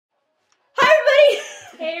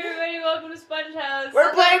Hey everybody, welcome to Sponge House.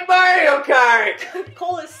 We're playing Mario Kart!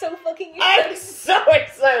 Cole is so fucking excited. I'm so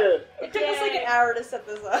excited! It took us like an hour to set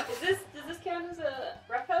this up. Does this count as a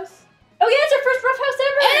rough house? Oh yeah, it's our first rough house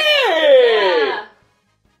ever! Hey! Yeah.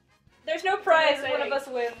 There's no prize if exciting. one of us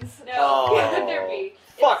wins. No, Oh. why would there be?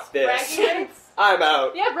 Fuck It's this. bragging rights. I'm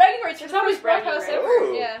out. Yeah, bragging rights. There's There's always always rough house bragging ever. rights.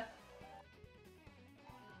 Ooh. Yeah.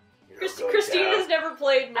 You'll go Christina's down. never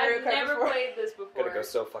played Mario I've Kart never before. played this before. Gonna go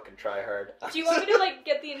so fucking try hard. Do you want me to like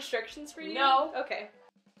get the instructions for you? No. Okay.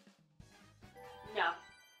 No.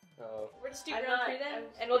 Oh. We'll just do I'm round not- 3 then, I'm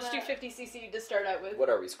just and we'll just do gonna- 50cc to start out with. What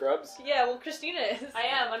are we, scrubs? Yeah, well, Christina is. I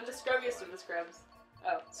am. I'm the scrubbiest of the scrubs.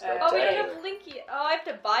 Oh. Scrub Oh, we don't Tyler. have Link yet. Oh, I have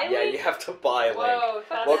to buy Yeah, Link? you have to buy Link. Whoa,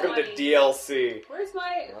 fast Welcome to money. DLC. Where's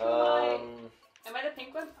my... Am I the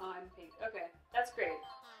pink one? Oh, I'm pink. Okay. That's great.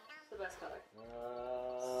 It's the best color.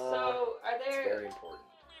 So, are it's there... very important.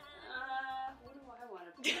 What do I want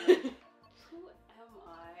to be? Who am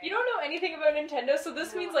I? You don't know anything about Nintendo, so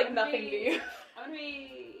this No, means like I'm nothing to being- you. I'm gonna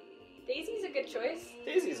be... Daisy's a good choice.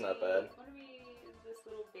 Daisy's not bad. I'm gonna be this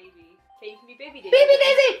little baby. Okay, you can be Baby Daisy. Baby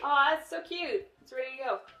Daisy! Oh, that's so cute. It's ready to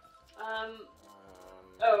go.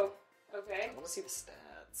 Oh, okay. I want to see the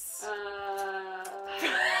stats.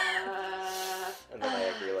 And then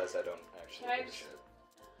I realized I don't actually Can I give a just- shit.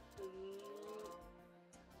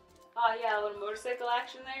 Oh yeah, a little motorcycle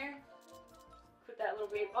action there. Put that little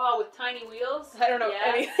baby. Oh, with tiny wheels. I don't know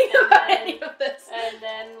Yeah. anything And about then- any of this. And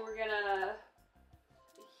then we're gonna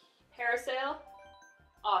parasail.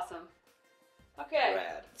 Awesome. Okay.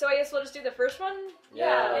 Rad. So I guess we'll just do the first one?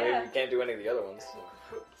 Yeah, yeah. we can't do any of the other ones.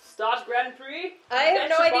 So. Start Grand Prix. I have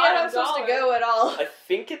no Extra idea how I'm bottom supposed to dollar. go at all. I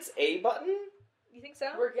think it's A button? You think so?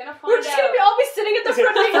 We're gonna find We're just out. gonna all be sitting at the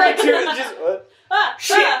front of the Three, two, just, what? Ah,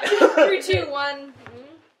 Shit! ah. 3, 2, 1.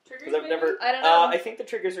 Triggers, Because I've maybe? never... I don't know. I think the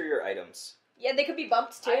triggers are your items. Yeah, they could be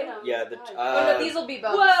bumped too. Items. Yeah, the... God. Oh no, these will be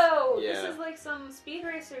bumped. Whoa! Yeah. This is like some speed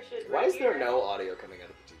racer shit. Why right is there here. no audio coming out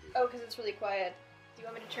of the TV? Oh, because it's really quiet. Do you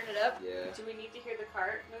want me to turn it up? Yeah. Do we need to hear the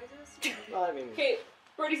cart noises? Well, I mean... Okay,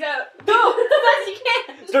 Birdie's out. Go! As fast as you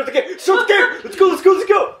can! Start the game! Start the game! Let's go, let's go, let's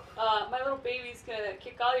go! My little baby's gonna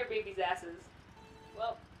kick all your baby's asses.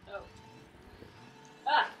 Well, oh.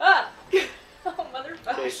 Ah! Oh,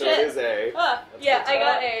 motherfucker. Okay, so Shit. it is A. Ah! That's Yeah, good. I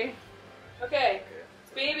got A. Okay,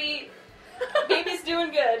 baby's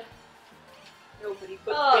doing good. Nobody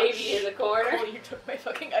put Oh, baby in the corner. Oh, you took my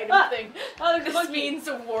fucking item Ah. thing. Oh, there's a This monkey. means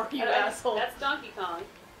a war, you That's- asshole. That's Donkey Kong.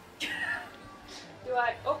 Do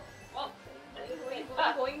I? Oh, well.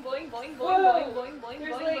 Ah. Boing, boing, boing, boing, Whoa. boing, boing, boing,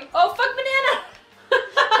 There's boing, like- boing. Oh, fuck banana!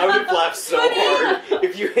 I would have laughed so Banana. hard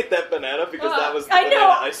if you hit that banana because that was the I banana know.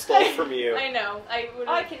 I stole from you. I know. I would.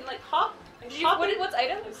 Oh, I can like hop. I'm Did you, hopping. what's I'm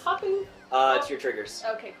items? hopping. It's your triggers.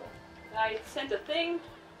 Okay, cool. I sent a thing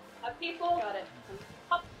at people. Got it.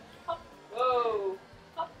 Hop, hop. Whoa.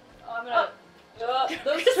 Oh, I'm gonna.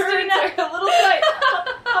 Those Christina. turns are a little tight. Hop,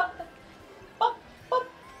 hop, hop, hop.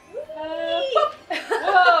 Hop.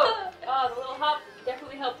 Whoa. Oh, the little hop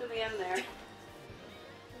definitely helped in the end there.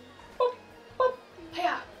 Hop, hop.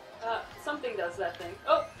 Yeah. Something does that thing.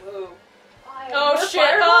 Oh, whoa. Oh More shit!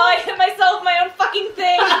 fireball? Oh, I hit myself with my own fucking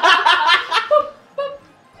thing.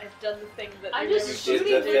 I've done the thing that I'm you're just never shooting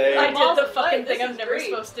did the through thing. I balls did the of fucking light. thing This I'm is never great.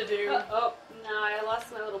 supposed to do. Oh, no, I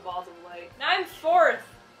lost my little balls of light. Now I'm fourth.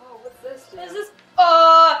 Oh, what's this? What is do? this?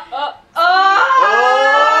 Oh,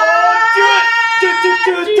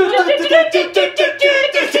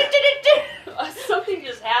 something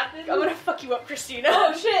just happened. I'm gonna fuck you up, Christina.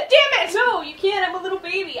 Oh shit! Damn it! No, you can't. I'm a little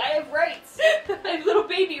baby. I have rights. I have little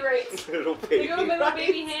baby rights. Little They baby. go to my little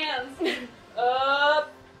baby hands.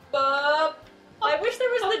 Up, up. I wish there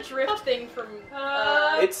was the drift thing from.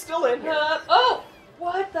 It's still in here. Oh!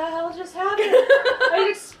 What the hell just happened? I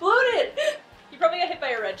exploded! You probably got hit by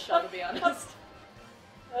a red shell, to be honest.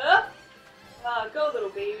 Go little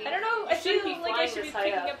baby. I don't know. You I feel shouldn't be like I flying should be this high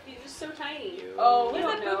picking up. up these. You're so tiny. Oh, You what does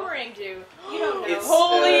don't that know. boomerang do? You don't know. It's,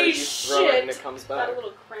 Holy you throw it and shit. it comes Got back. a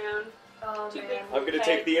little crown. Oh Too man. big. I'm gonna Head.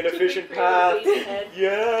 take the Too big inefficient for your path. baby head.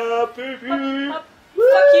 Yeah, baby. Hop,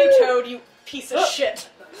 Fuck you, Toad, you piece of shit.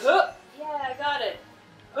 hop. Yeah, I got it.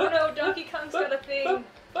 Oh no, Donkey Kong's got a thing.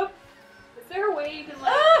 Is there a way you can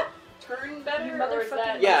like turn better, You or is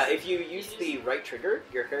that? motherfucking- Yeah, if you use just- the right trigger,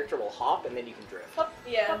 your character will hop and then you can drift.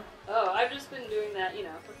 Yeah. Oh, I've just been doing that, you know,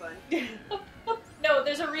 for fun. No,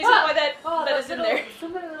 there's a reason why that Oh, that that is in little, there.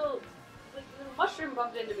 Somebody little mushroom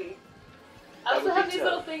bumped into me. I That also would have be these tough.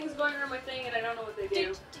 little things going around my thing, and I don't know what they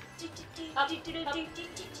do.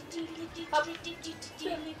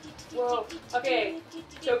 Whoa. Okay.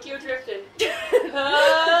 Tokyo drifting.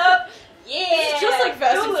 Up. Yeah. This is just like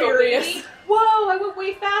Fast Go, and little Furious. baby. Whoa! I went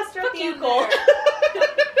way faster at Fuck the you, end Cole. there.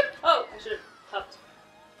 Oh, I should have hopped.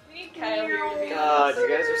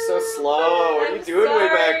 so slow. What are you I'm doing way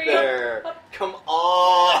back sorry. there? Come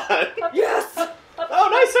on. Yes! Oh,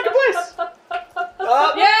 nice, second place.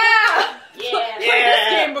 Up. Yeah! Yeah. Played this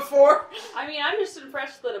game before. I mean, I'm just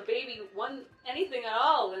impressed that a baby won anything at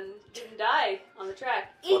all and didn't die on the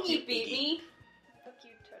track. Fuck you, Iggy beat Iggy. me. Fuck you,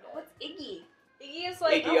 Toadette. What's Iggy? Iggy is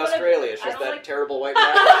like... Iggy, Australia. She's I don't that like- terrible white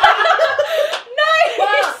man. Nice!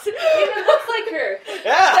 Wow, it even looks like her.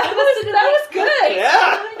 Yeah. That was good!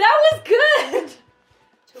 Yeah. That was good!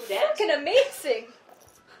 Toadette. Fucking amazing!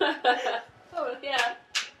 Oh, yeah.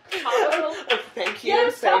 Topical. Thank you. Yeah,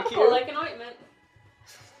 it's Thank topical, you. like an ointment.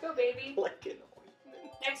 Go, baby. Like an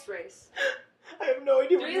ointment. Next race. I have no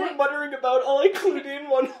idea Do what you you were think- muttering about. All I clued in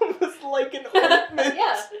one was like an ointment.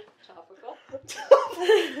 Yeah. Topical.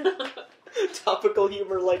 Topical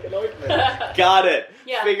humor like an ointment. Got it.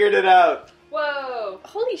 Yeah. Figured it out. Whoa.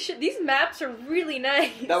 Holy shit, these maps are really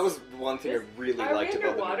nice. That was one thing I really Are we liked about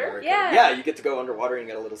the new underwater? MarioKart. Yeah. Yeah, you get to go underwater and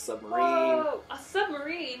you get a little submarine. Whoa. A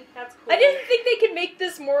submarine? That's cool. I didn't think they could make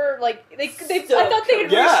this more like I thought they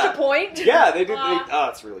had Yeah. reached a point Yeah, they did. Aw.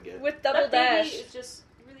 It's really good. with double that baby dash. is just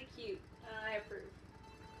really cute. I approve.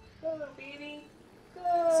 Go, baby.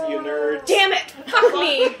 Go. See you, nerd. Damn it! Fuck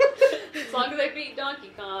me! As long as I beat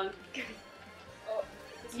Donkey Kong. Oh,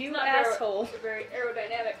 this is You not asshole. Very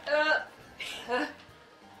aerodynamic.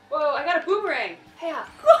 Whoa, I got a boomerang. Yeah.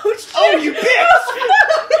 Oh shit! Oh, you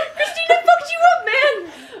bitch! Christina fucked you up,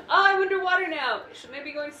 man! Oh, I'm underwater now. Should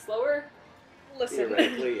maybe going slower? Listen,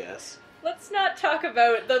 Theoretically, yes. let's not talk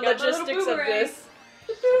about the Got my little logistics of boomerang. this.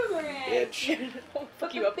 The boomerang. Bitch. I'll fuck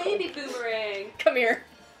But you the up. baby boomerang. Come here.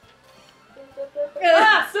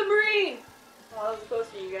 Ah, submarine. Oh, that was close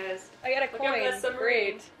for you guys. I got a Look out for coin. that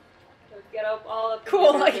submarine. Great. Get up all up.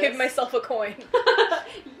 Cool. I gave gave myself a coin.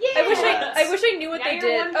 Yeah. I wish I knew what Now they you're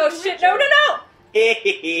did. one Oh for shit! Richard. No!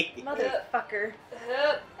 Hey. Motherfucker.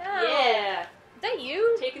 Yeah. Is that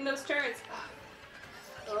you? Taking those turns.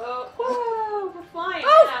 Oh, whoa, we're flying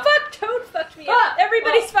Oh now. fuck! Toad fucked me Ah, up.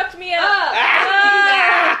 Everybody's fucked me up.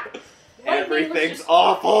 Ah! Lightning Everything's was just-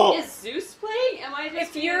 awful. Is Zeus playing? Am I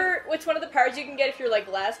just It's one of the powers you can get if you're like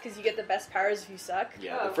last, because you get the best powers if you suck.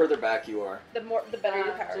 Yeah, Oh. the further back you are. The better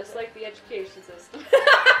your powers. just like the education system.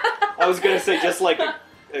 I was gonna say just like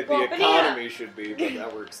the Well, economy should be, but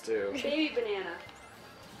that works too. Baby banana.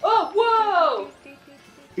 Oh, whoa!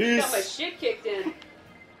 Got my Peace. shit kicked in.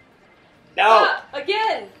 No. Ah,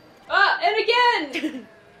 again! Ah, and again!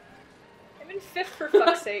 I'm in fifth for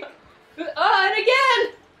fuck's sake. Ah, and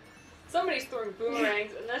again! Somebody's throwing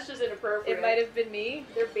boomerangs, and that's just inappropriate. It might have been me.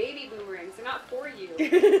 They're baby boomerangs. They're not for you.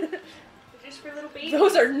 They're just for little babies.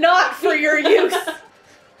 Those are not for your use.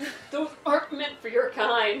 Those aren't meant for your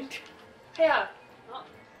kind. Yeah. Oh,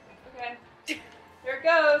 okay. There it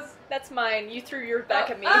goes. That's mine. You threw yours back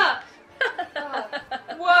at me. Ah!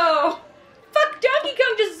 Whoa! Fuck! Donkey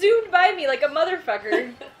Kong just zoomed by me like a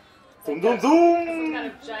motherfucker. Zoom, zoom, Some zoom. kind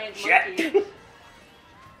of giant Shit. monkey.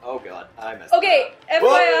 Oh god, I messed Okay, up.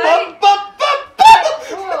 FYI,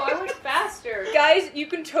 Whoa, I went faster. guys, you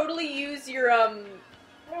can totally use your I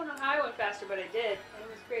don't know how I went faster, but I did. It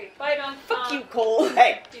was great. Bye, Don. Fuck you, Cole.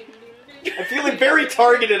 Hey, I'm feeling very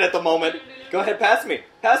targeted at the moment. Go ahead, pass me.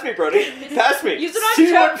 Pass me, Brody. Pass me. Use it on See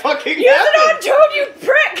Toad. what fucking Use it on happens. Toad, you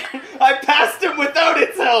prick! I passed him without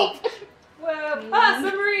its help. Whoa. Ah,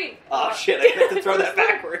 submarine. Oh shit, I meant to throw that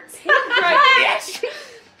backwards. Right.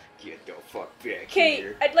 Get the fuck back Okay,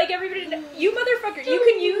 here. I'd like everybody to know, you motherfucker, you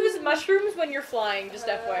can use mushrooms when you're flying, just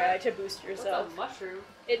FYI, to boost What's yourself. a mushroom?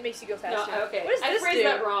 It makes you go No, faster. okay. What does I this phrased do?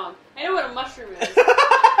 that wrong. I know what a mushroom is.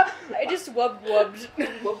 I just wubbed.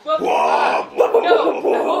 Whoop, whoop. Whoa!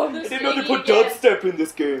 No. I didn't know they Iggy put again. dubstep in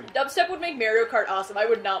this game. Dubstep would make Mario Kart awesome. I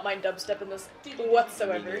would not mind dubstep in this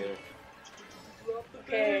whatsoever.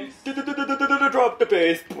 Okay. Drop the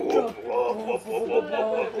bass.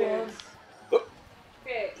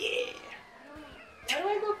 Okay. Yeah. Why do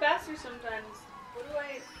I go faster sometimes? What do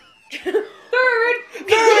I... Third!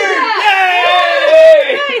 Yay!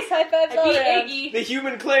 Nice! High fives I all beat around. Iggy. The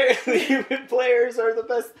human players are the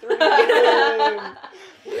best three in the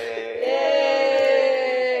game. Yay!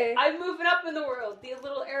 Yay! I'm moving up in the world. The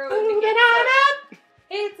little arrow indicates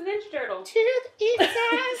hey, it's a Ninja Turtle. To the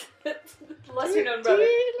east Lesser known brother,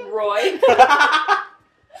 Roy.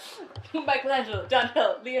 Michelangelo,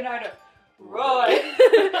 Donatello, Leonardo, Roy.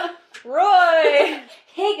 Roy!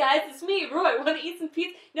 Hey guys, it's me, Roy. Want to eat some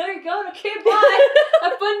pizza? No, you're going? Okay, bye.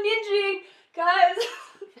 Have fun ninjaing. Guys.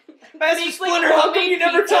 Master Makes, Splinter, like, how come you homemade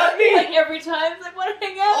never pizza, taught me? Like every time. It's like, want to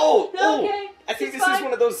hang out? Oh, No, okay. I think it's this is fine.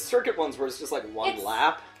 one of those circuit ones where it's just like one It's-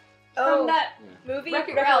 lap. From that movie?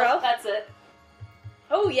 Wreck-It Wreck-It Ralph. That's it.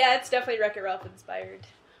 Oh yeah, it's definitely Wreck-It Ralph inspired.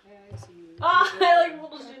 Ah, I like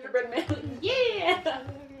little gingerbread man. Yeah.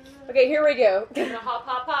 Okay, here we go. I'm gonna hop,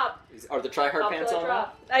 hop, hop. Are the try-hard Hop pants till I on now?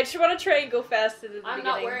 drop. I just want to try and go fast at the I'm beginning.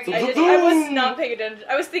 not wearing I was not paying attention.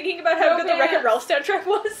 I was thinking about how good the Wreck-It Ralph soundtrack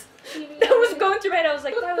was. That was going through my head. I was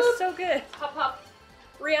like, that was so good. Hop, hop.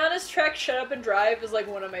 Rihanna's track "Shut Up and Drive" is like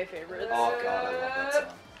one of my favorites. Oh god, I love that song.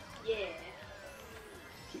 Yeah.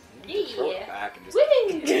 Throw it back and just Woo!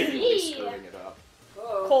 continually Yeah. screwing it up.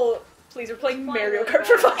 Whoa. Cole, please, we're playing Flying Mario really Kart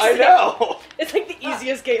for fast. fuck's I sake. know! It's like the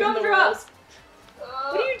easiest game in Gum the drops. world.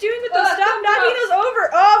 What are you doing with those? Stop gum knocking drops. those over!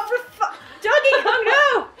 Oh, for fuck! Donkey Kong,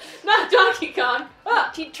 no! Not Donkey Kong.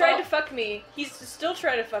 Ah. He tried Oh. to fuck me. He's still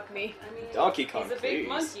trying to fuck me. I mean, Donkey Kong, he's a big please.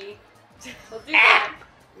 monkey. He'll do that.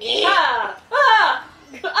 Ah! Ah!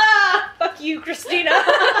 Ah! Fuck you, Christina.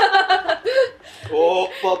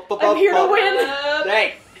 Oh, I'm here to win.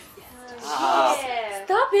 Dang! Stop. Yeah.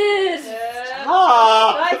 Stop it!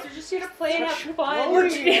 Stop! Guys, we're just here to play and have fun.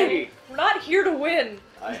 Lordy. We're not here to win.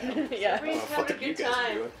 I am. Yeah. What the Everybody's fuck having are a you good guys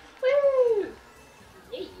time. doing? Woo!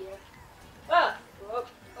 Yeah. Ah!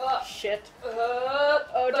 Shit. Oh,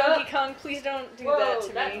 Oh, Donkey Kong, please don't do that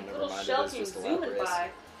to that me. Never little mind, shell it is came just a lap zooming race. by.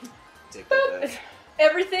 Take that back.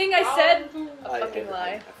 Everything I said, a I fucking never- lie.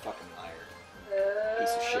 A fucking liar.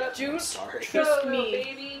 Piece of shit. I'm Dude. sorry. Trust Go, me.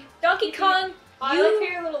 baby. Donkey Kong, Oh, I you like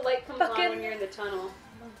how your little light comes on fucking when you're in the tunnel.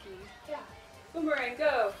 monkey. Yeah. Boomerang,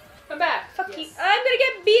 go. Come back. Fuck you. Yes. I'm gonna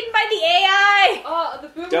get beaten by the AI! Oh, the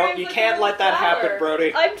boomerang. You can't let that happen,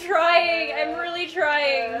 Brody. I'm trying. I'm really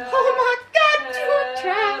trying. Oh my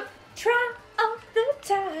god, try all the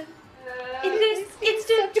time. In this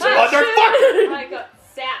instant Motherfucker! I got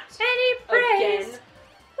sapped. Any praise. Again.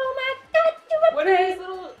 Oh my god, you a What are praise. these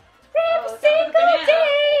little... Every Oh, it's not the single banana. day.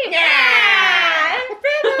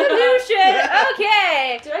 Revolution.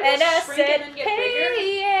 Okay. Did I and just I shrink said, and then get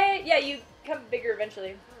hey, yeah, you become bigger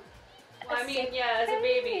eventually. Well, I mean, yeah, as a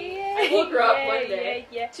baby. Hey, I will grow up yeah, one day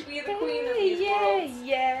yeah, to be the queen of Hey, these yeah, worlds.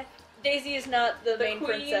 yeah. Daisy is not the main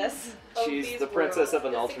queen princess. of She's these the princess of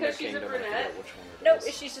an worlds. It's alternate because she's a kingdom. I brunette. forget which one it No,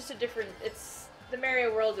 is. she's just a different. It's the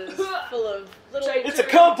Mario world is full of little. It's a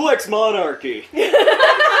complex monarchy. Fuck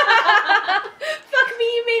me!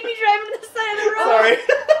 You made me drive on the side of the road. Sorry.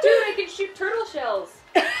 Dude, I can shoot turtle shells.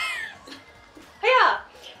 Hiya!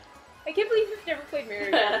 I can't believe you've never played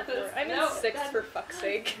Mario Kart before. I'm No, in 6th that's- for fuck's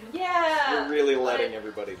sake. Yeah! You're really letting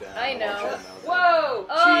everybody down. I want know. you to that. Whoa!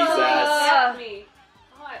 Jesus. Zapped me.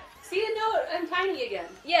 Oh, see, no, I'm tiny again.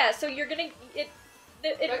 Yeah, so you're gonna Do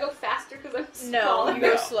I go faster because I'm No, smaller? you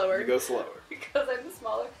go slower. You go slower. Because I'm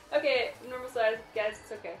smaller. Okay, normal size, guys,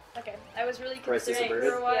 it's okay. Okay, I was really Price is concerned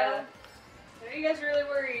averted. for a while. Yeah. I know you guys are really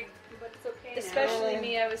worried, but it's okay Especially now.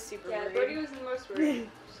 me, I was super Yeah, worried. Brody was the most worried.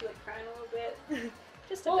 She's like crying a little bit.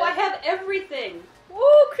 Just a Oh, bit. I have everything! Woo,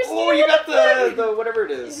 Christina! Oh, you got what the whatever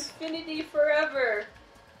it is. Infinity forever!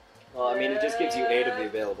 Well, I mean, it just gives you 8 of the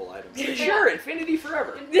available items. But sure, infinity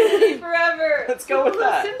forever. Infinity forever! Let's go with Look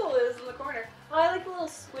that. what the symbol is in the corner. Oh, I like the little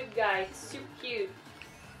squid guy. He's super cute.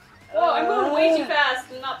 Oh, I'm going way too fast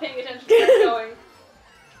and not paying attention to where I'm going.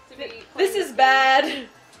 To be This playing is game. bad.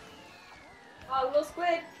 Oh, little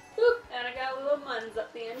squid. Boop. And I got little muns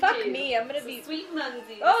up the end Fuck too. me, I'm gonna Some be. sweet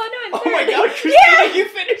munsies. Oh no, I'm Oh my third. god, Christina, you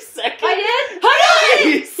finished second! I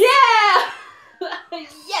did? Nice! Yeah!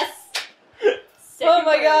 Yes! Oh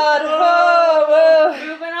my place. god. Whoa. Oh, whoa.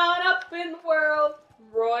 Moving on up in the world.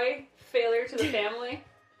 Roy, failure to the family.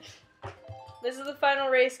 This is the final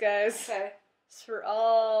race, guys. Okay. It's for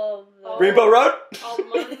all the... Rainbow Road? All the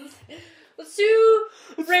muns. Let's do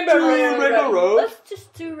Rainbow do Road. Rainbow Road. Let's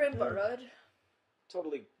just do Rainbow Road.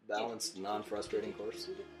 Totally balanced, non-frustrating course.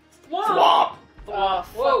 Whoa! Swamp! Oh,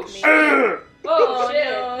 Whoa, fuck me. Ugh. Oh, shit.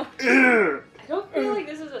 no. Ugh. I don't feel like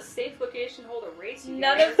this is a safe location to hold a race. You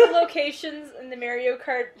None guys. of the locations in the Mario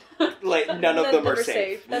Kart, Like, none of them are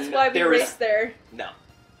safe. That's why we There is- raced there. No.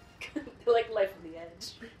 like life on the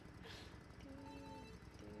edge.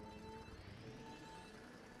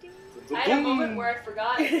 I had a moment where I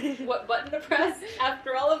forgot what button to press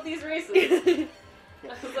after all of these races. I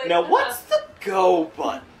was like, Now, what's the go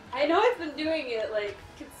button? I know I've been doing it like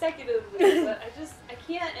consecutively, but I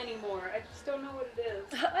can't anymore. I just don't know what it is.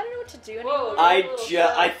 I don't know what to do anymore. Whoa. I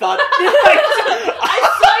thought... I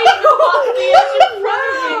saw you go off the edge in front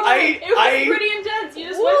of me. It was pretty intense. You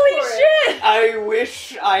just Holy went for shit! it. I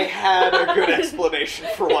wish I had a good explanation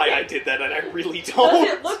for why I did that, and I really Doesn't don't.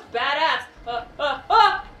 it look badass?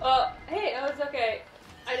 Hey, oh, it's okay.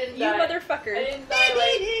 I didn't You die. motherfucker. I didn't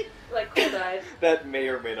die like Cole died. That may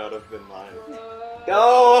or may not have been mine. Uh,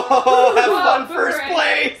 Oh, have fun Whoa, first boomerang.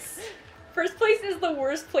 place! First place is the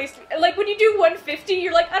worst place. Like when you do 150,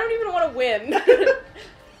 you're like, I don't even want to win.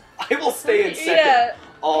 I will stay in second Yeah.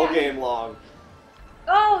 all game long.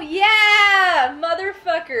 Oh yeah,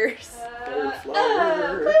 motherfuckers. Gold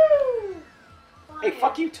flower. woo! Hey,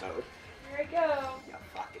 fuck you, Toad. Here I go. You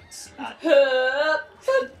fucking slut.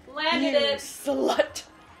 Landed You it. slut.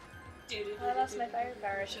 I lost my fire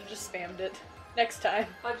power. I should have just spammed it. Next time.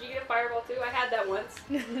 Oh, did you get a fireball too? I had that once.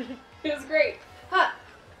 It was great. Ha!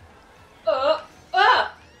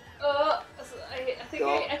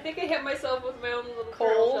 I think I hit myself with my own little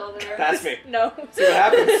Coal. shell there. Pass me. No. See what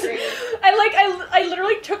happens. I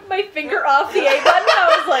literally took my finger off the A button.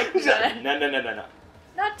 I was like, nah. No.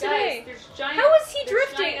 Not today. Guys, there's giant. How is he there's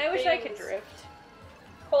drifting? giant I wish I could things. drift.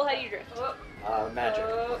 Cole, how do you drift? Magic,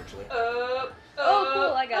 actually. Oh,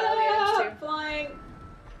 cool. I got all the others too. Flying.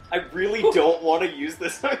 I really don't want to use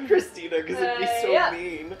this on Christina because it'd be so Yeah.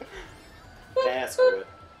 mean. Nah, screw it.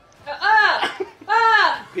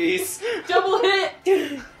 Peace. Double hit.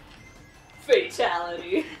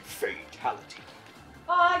 Fatality. Fatality.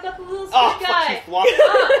 Oh, I got the little squid Oh, fuck guy. you,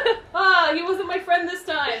 Flop. He wasn't my friend this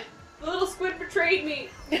time. The little squid betrayed me.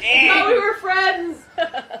 Eh. Thought we were friends.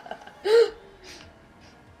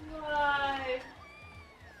 Why?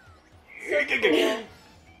 So cool.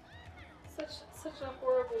 Such a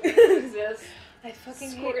horrible way to exist. I fucking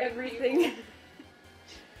hate Squirting everything. people.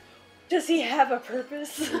 Does he have a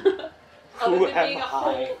purpose? Other Who than am being a I?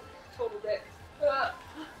 whole total dick.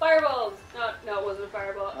 Fireballs! No, it wasn't a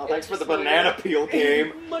fireball. Oh, It thanks was for the just banana peel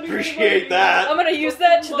game. Money, Appreciate money. that. I'm gonna use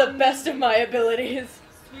that to the best of my abilities.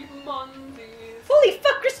 Sweet Mondays. Holy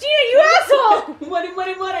fuck, Christina, you asshole!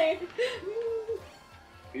 Money.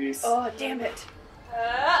 Peace. Oh, damn it.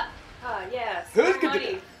 Yes. Who's good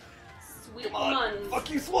money. to- Sweet Come on. Mondays. Fuck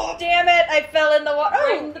you, Swamp. Damn it, I fell in the water.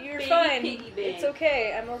 Bring Oh, the you're baby fine. piggy bank. It's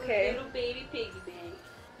okay, I'm okay. Little baby piggy bank.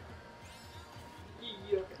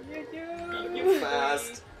 You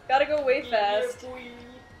fast. Gotta go way fast.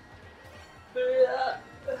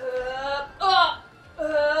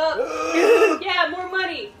 Yeah, more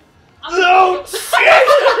money. No shit!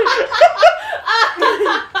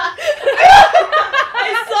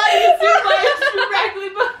 I saw you zoom by us directly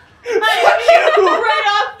Fuck you! right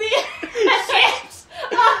off the edge.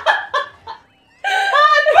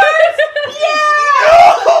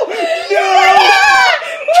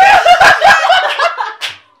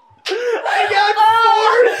 I got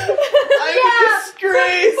fourth! I'm a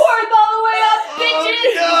disgrace! Fourth all the way up,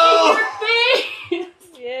 bitches! Oh, In your face!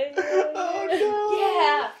 Yeah. Oh no!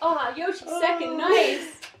 Yeah! Oh, Yoshi's second, nice!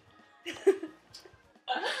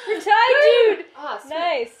 You're tied, dude! Oh,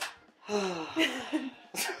 Nice.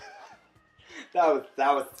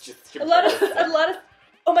 that was just A lot of.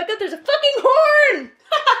 Oh my god, there's a fucking horn!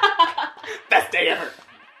 best day ever.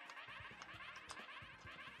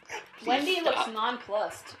 Wendy Please looks stop.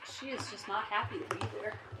 nonplussed. She is just not happy to be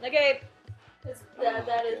there. Okay,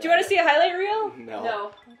 That is. do you want to see a highlight reel? No.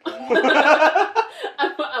 No. I'm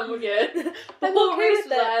good. The I'm whole okay race with was a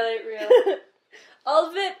that. highlight reel. All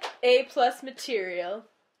of it A+ material.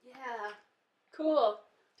 Yeah. Cool.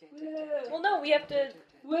 Well, no, we have to.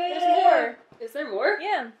 Woo. There's more. Is there more?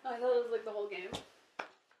 Yeah. Oh, I thought it was like the whole game.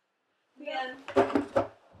 Again.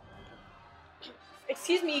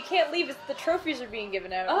 Excuse me, you can't leave. The trophies are being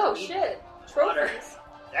given out. Oh shit. Trophies.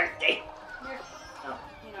 Okay.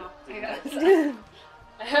 You know,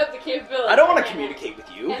 I have the capability. I don't want to communicate with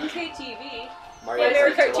you. MKTV. Mario Yeah,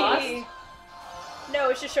 MarioKart Lost? TV. No,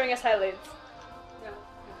 it's just showing us highlights. No.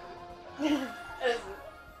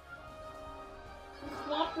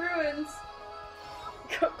 Swamp ruins.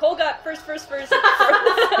 Cole got first. I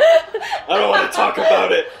don't want to talk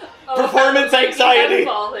about it. Performance anxiety.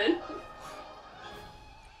 Fallen.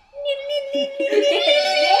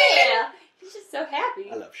 Yeah. He's just so happy.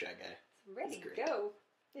 I love Shy Guy. Ready He's to great. go.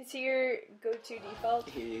 Is he your go-to default?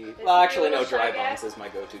 Well, actually, no. little Shy Dry Guy? Bones is my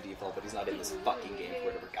go-to default, but he's not in this fucking game for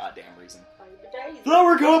whatever goddamn reason. Daisy.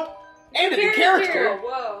 Flower Cup and a new Oh, character.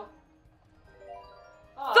 whoa.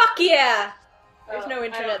 Oh. Fuck yeah! There's Oh, no I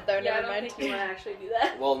internet don't- though. Yeah, Never I mind. don't think you want to actually do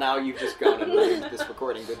that. Well, now you've just gone and ruined this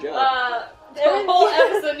recording. Good job. The whole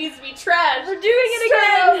episode needs to be trashed. We're doing it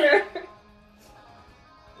Start again. over.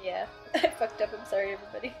 Yeah, I fucked up. I'm sorry,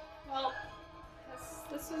 everybody. Well,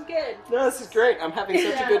 this was good. No, this is great. I'm having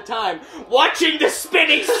such a good time watching the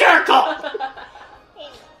spinning circle.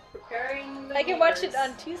 Preparing the I can watch it beavers.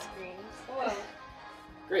 on 2 screens. Whoa.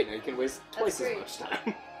 Great. Now you can waste twice as great. much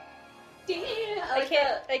time. Damn, I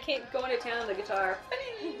can't. go into town on the guitar.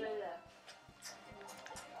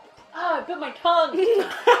 Ah, I bit my tongue.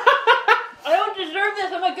 I don't deserve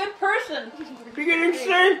this. I'm a good person. Beginning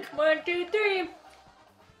sync. 1, 2, 3.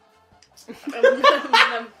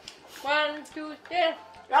 1, 2, 3.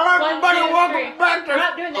 Hello, everybody. 1, 2, Welcome 3. back to. We're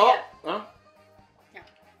not doing that Oh, yet. huh?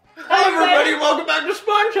 Hello, everybody. Welcome back to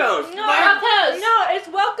Sponge House. No, Rough House. no, it's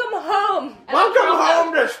welcome home. Welcome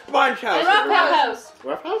home to Sponge House. Rough House.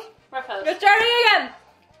 Rough House? Rough House. We're starting again.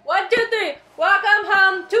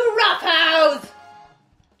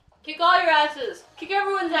 asses. Kick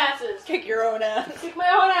everyone's asses. Kick your own ass. Kick my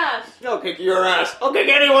own ass. No, kick your ass. I'll kick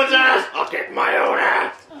anyone's ass. I'll kick my own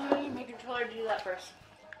ass. My controller do that first.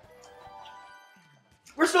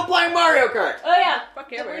 We're still playing Mario Kart. Oh yeah.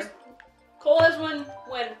 Fuck yeah, man. Coolest one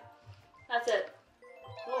win. That's it.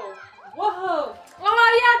 Whoa. Whoa.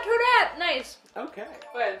 Oh yeah, Toadette. Nice. Okay.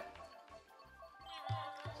 Okay.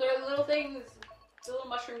 So the little things, the little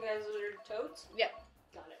mushroom guys, those are toads? Yeah.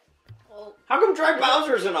 Got it. Well, How come Dry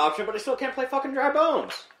Bowser's an option, but I still can't play fucking Dry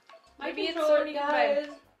Bones? maybe it's controller, only guys.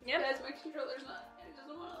 Yep. Guys, my controller's not. It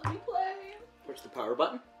doesn't want to let me play. Push the power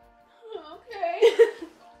button. Okay.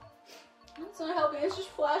 It's not helping. It's just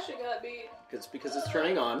flashing at me. Because it's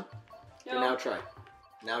turning on. No. And now try.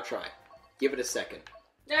 Now try. Give it a second.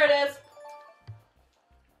 There it is.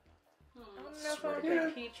 I don't know if I want to Swear to play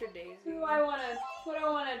God. Peach or Daisy. What do I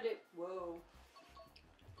want to do? Whoa.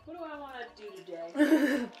 What do I want to do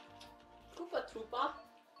today? Koopa Troopa.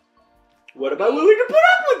 What am I willing to put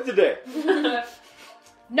up with today?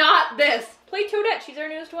 Not this. Play Toadette. She's our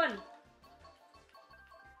newest one.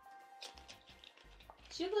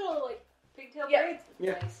 She had little, like, pigtail Yeah. braids.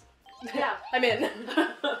 Yeah. Nice. Yeah. I'm in.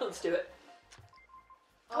 Let's do it.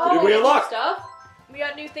 What did we unlock? Stuff. We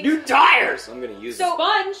got new things. New tires! I'm gonna use So- it.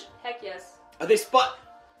 Sponge. Heck yes. Are they spot?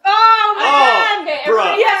 Oh my Oh, god! Okay,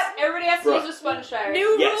 bruh. everybody has to Bruh. use a sponge tire.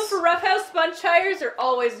 New Yes. rule for Roughhouse sponge tires are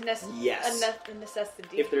always Yes. a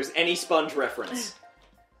necessity. If there's any sponge reference.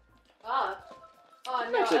 Ah. Oh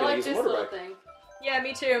I'm no, actually I gonna like use a this little motorbike. thing. Yeah,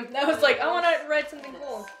 me too. I was like, I want to ride something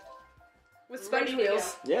cool. With sponge Ready to go.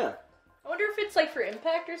 wheels. Yeah. I wonder if it's like for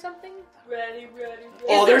impact or something. Ready.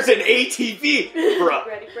 Oh, there's an ATV! Bruh.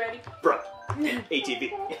 Ready. Bruh.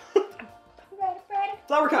 ATV.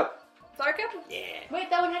 Flower cup. Flower cup? Yeah. Wait,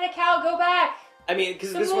 that one had a cow. Go back. I mean,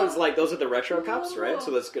 because this one's like, those are the retro cups, right?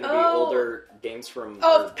 So that's gonna be Oh. older games from...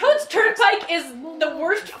 Oh, or- Toad's Turnpike is the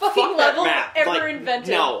worst fucking Fuck that level map. ever Like,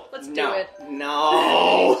 invented. No. Let's no, do it.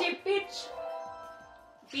 No.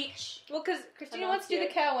 Beach. Well, because Christina I wants to do the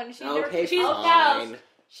don't cow one. Okay, fine.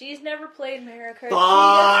 She's never played MarioKart.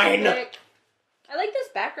 Fine. I like this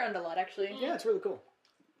background a lot, actually. Yeah, it's really cool.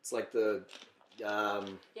 It's like the...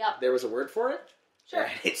 Yeah. There was a word for it? Sure.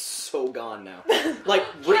 And it's so gone now. Like,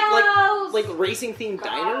 Cows. like racing themed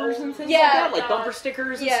diners and things Yeah. like that, like bumper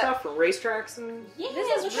stickers and Yeah. stuff from racetracks and... Yeah, This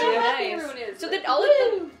is look really how happy nice. everyone is. So did all of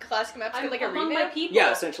the classic maps I'm get like a among my remake? people.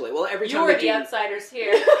 Yeah, essentially. Well, every time You're we the do... outsiders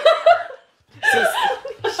here.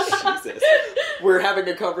 Jesus. We're having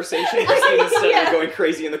a conversation and Christina's suddenly Yeah. going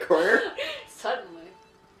crazy in the corner. Suddenly.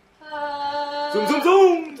 Zoom,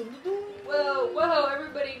 zoom, zoom! Whoa,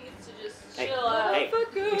 everybody needs to just Hey, chill out. hey.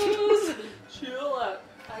 Fuckers! Chill out.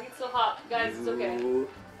 I get so hot. Guys, it's okay. Ooh.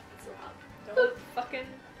 It's so hot. Don't fucking...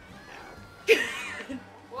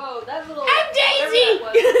 Whoa, that little... I'm whatever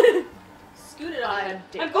that Daisy! was, Scooted on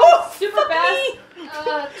it. Daisy. I'm going Oh, super fuck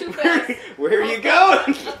fast. me. Too fast. Where are you going?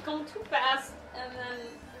 I'm going too fast, and then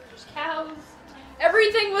there's cows.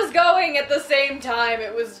 Everything was going at the same time.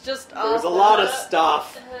 It was just There was a awful. lot of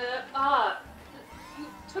stuff. You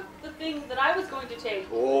took the thing that I was going to take.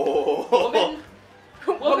 Oh. Woman.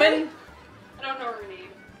 Woman. I don't know her name.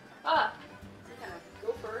 Some kind of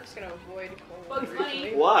gopher. I'm just gonna avoid cold Bugs briefly.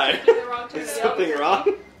 Bunny. Why? Taking the wrong turn Is in the something opposite wrong?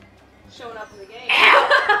 lane, Showing up in the game.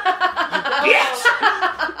 Yes!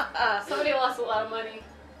 Somebody lost a lot of money.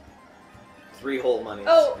 3 whole monies.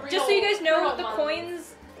 Oh, Real- just so you guys know, real the money.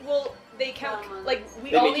 coins will they count Real money. like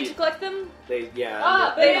we They all make need you- to collect them.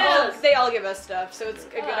 Yeah. Bananas. They all give us stuff, so it's a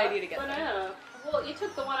good idea to get them. Banana. Well, you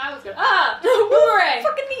took the one I was gonna. Boomerang!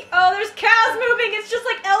 Fucking neat. Oh, there's cows moving. It's just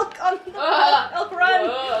like elk on the elk run.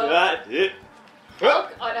 Whoa. That's it.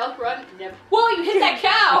 Elk on Elk Run? Never. Whoa, you hit that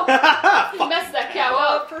cow! You Fuck. messed that cow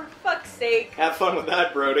Oh, up. for fuck's sake. Have fun with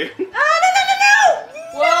that, Brody. Oh,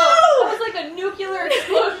 no! Whoa! That was like a nuclear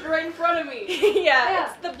explosion right in front of me. Yeah,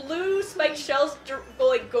 it's the blue spiked shells will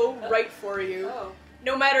like go right for you. Oh.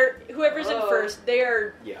 No matter whoever's in Oh. first, they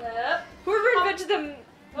are Yeah. whoever invented them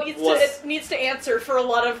Was- needs to answer for a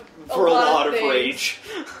lot of For a lot of things. rage.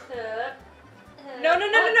 No.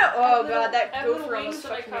 Oh, God, that I have gopher little almost wings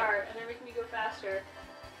on my fucked me up. car, and they're making me go faster.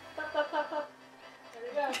 Pop, pop, pop, pop. There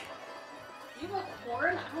we go. You have a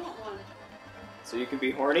horn? I want one. So you can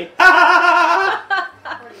be horny?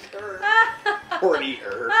 Horny bird.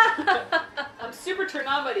 Hornier. I'm super turned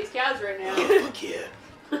on by these cows right now. Fuck yeah.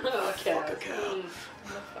 Oh, Fuck a cow. Mm.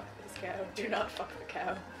 No, fuck this cow. Do not fuck the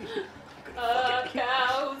cow.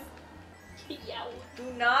 Cows. Yow. Do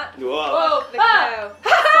not Whoa. Whoa! fuck the cow.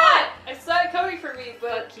 I saw it coming for me,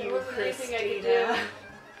 but Fuck there you, wasn't anything I could do. Christina.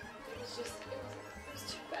 It was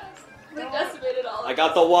too fast. They Don't- decimated all of I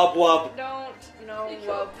got the wub wub. Don't. No They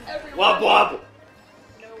killed wub. everyone. Wub wub.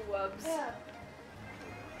 No wubs. Yeah.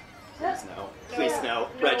 Please no. Please no. No.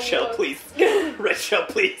 Red shell, please. Red shell,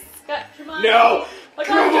 please. Come on. No! I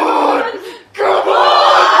Come got on! you. Come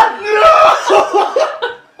on!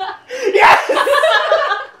 No! Yes!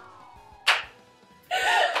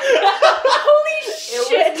 Holy It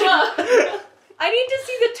shit! was tough. I need to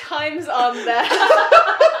see the times on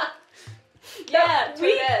that. Yeah,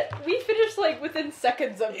 we finished like within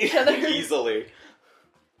seconds of each other. Easily.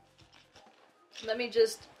 Let me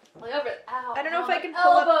just. Like over. Ow. I don't know if my I can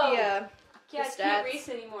pull up elbow. the. Yeah, the I can't stats. race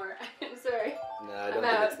anymore. I'm sorry. Nah, I don't I'm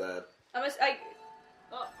think out. it's that.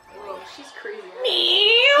 Oh, whoa, she's crazy.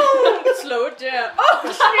 Slow it down. Oh,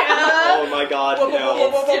 snap. Oh my god, Whoa, whoa, no. whoa,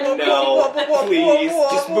 whoa, whoa, whoa, No. whoa, whoa, whoa, Please, whoa,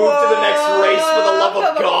 just whoa, move to the next race for the love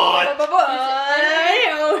of God.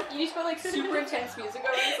 You just put like super intense music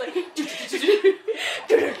over it. It's like.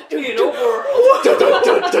 Get over. Dun, dun,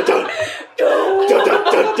 dun, dun, dun. Dun, dun,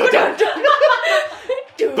 dun, dun,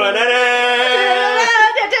 dun. Banana!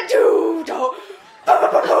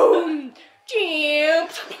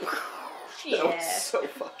 That was so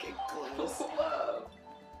fucking close. Whoa.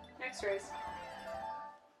 Next race.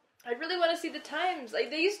 I really want to see the times. Like,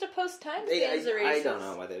 they used to post times as the I races. don't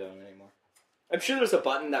know why they don't anymore. I'm sure there's a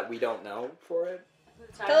button that we don't know for it.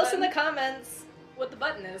 Tell us in the comments what the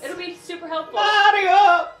button is. It'll be super helpful.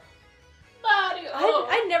 Mario! Mario. Oh.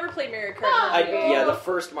 I never played MarioKart. Yeah, the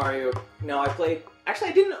first Mario. No, I played. Actually,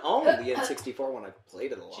 I didn't own the N64 when I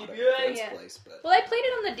played it a lot at a friend's Yeah. place, but Well, I played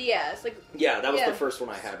it on the DS. Like, yeah, that was Yeah. the first one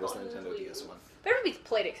I had was the Nintendo DS one. everybody's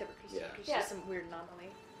played it except for Christina. Yeah. She's Yeah. just some weird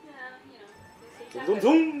anomaly. Yeah, you know. Zoom, zoom,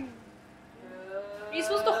 zoom. Are you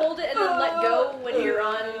supposed to hold it and then let go when you're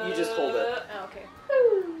on? You just hold it. Oh, okay.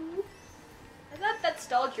 I thought that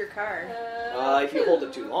stalled your car. If you hold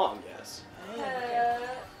it too long, yes.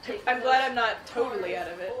 I'm glad I'm not totally out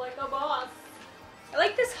of it. Like a boss. I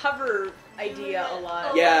like this hover idea a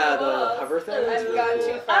lot. Yeah, the hover thing. is I've really gone cool.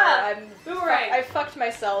 too far. Ah, I'm boomerang. I fucked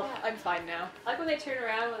myself. I'm fine now. I like when they turn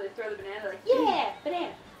around when they throw the banana. Like, yeah,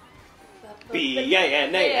 banana.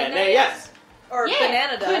 B-A-N-A-N-A-S. Or Yeah,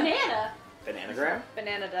 Bananada. Banana. Bananagram?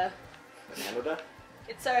 Bananada. Bananada?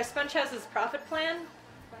 It's our Sponge House's profit plan.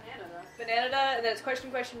 Banana. Bananada, and then it's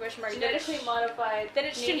question mark. Genetically modified. Then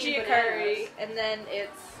it's Shinji Canadian Ikari, bananas. and then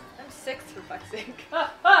it's I'm 6 for fuck's sake.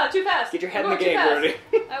 Too fast. Get your head in We're the going game, too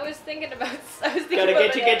Brody. I was thinking about Gotta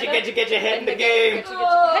about get your head in the game.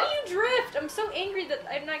 How do you drift? I'm so angry that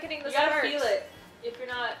I'm not getting the You gotta sparks. feel it. If you're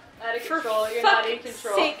not out of For control, you're not in fuck's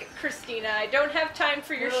control. sake, Christina, I don't have time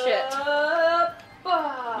for your shit.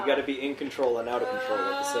 You gotta be in control and out of control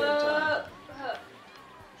at the same time.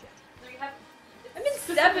 I'm in 7th.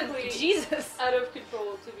 Specifically Jesus. out of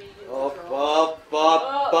control to be in Up, control. up,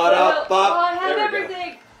 up. I have There we go.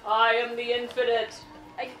 everything. I am the infinite.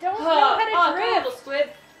 I don't know how to Come, drift. little squid.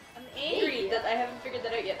 I'm angry that I haven't figured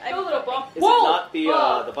that out yet. Go, little bomb. Is it not the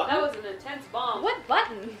button? That was an intense bomb. What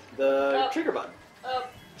button? The trigger button.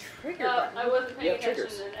 Up, Trigger up. button. I wasn't paying Yeah, attention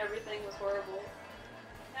triggers. and everything was horrible.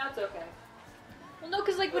 Now it's okay. Well, no,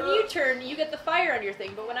 because like when you turn, you get the fire on your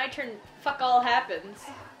thing, but when I turn, fuck all happens.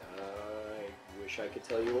 I wish I could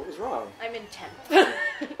tell you what was wrong. I'm in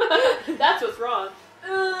 10th. That's what's wrong.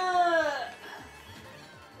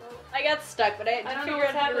 I got stuck, but I I don't did know figure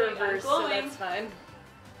what's out how to happening. I'm reverse, so glowing. that's fine.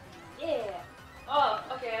 Yeah. Oh,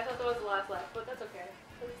 okay. I thought that was the last lap, but that's okay.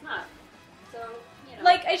 But it's not. So, you know.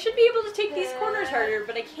 Like, I should be able to take these corners harder,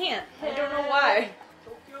 but I can't. I don't know why.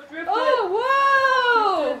 Tokyo Drift. Oh,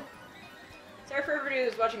 whoa! Sorry for everybody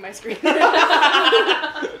who's watching my screen. Fuck me!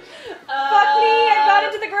 I got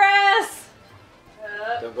into the grass!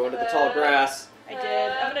 Don't go into the tall grass. I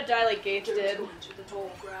did. I'm gonna die like Gage did. Into the tall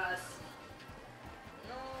grass.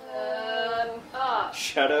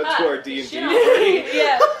 Shout out to our D&D shit on party.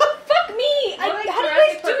 Yeah. Fuck me! I like how do you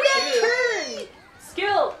Jurassic guys do Park that turn?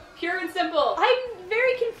 Skill, pure and simple. I'm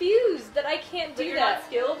very confused that I can't But do you're that. not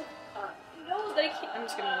skilled. No, that I can't. I'm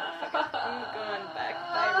just gonna. Fuck it. I'm going back.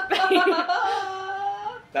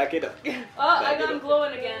 Back it up. I got him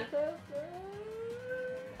glowing again.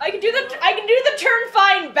 I can do the turn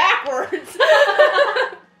fine backwards.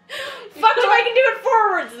 Fuck if I can do it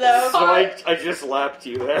forwards though. So I just lapped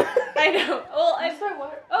you there. I know. Well, I'm. sorry,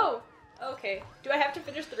 what? Oh, okay. Do I have to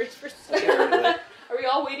finish the race first? Apparently. Are we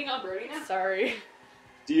all waiting on Brody now? Sorry.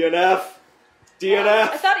 DNF. DNF.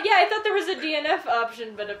 I thought there was a DNF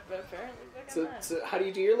option, but apparently. So how do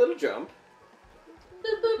you do your little jump?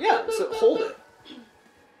 Yeah, so hold it.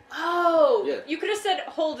 Oh, Yeah. you could have said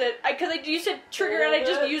hold it, because you said trigger and I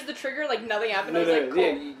just used the trigger like nothing happened. I was like, cool.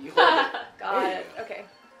 Yeah, you hold it. Got it. Okay.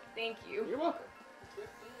 Thank you. You're welcome.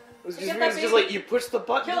 It was Get just, that it's just baby. like you push the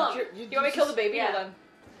button. Kill him. You want me to kill the baby? Yeah.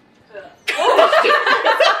 Hold on.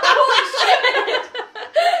 Holy shit!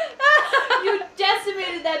 You decimated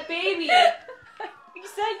violated that baby. You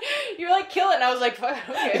said you're like kill it, and I was like, fuck.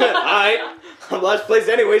 Okay. I'm last place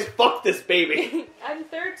anyways. Fuck this baby. I'm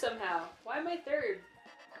third somehow. Why am I third?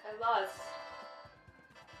 I lost.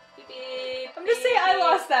 Beep, beep, I'm gonna say I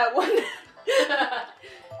lost that one.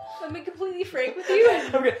 I'm being completely frank with you.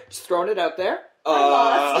 Okay, just throwing it out there.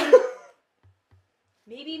 lost.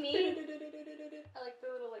 Maybe me. I like the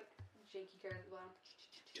little like janky card at the bottom.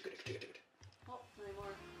 Oh, any more.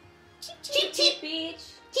 Cheep, cheep. Beach.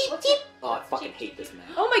 Cheep, cheep. Oh, I fucking hate this map.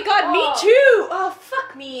 Oh my god, me Oh. too! Oh,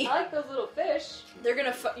 fuck me. I like those little fish. They're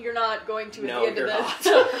gonna you're not going to at No, the end you're of not. this.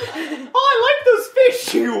 Oh, I like those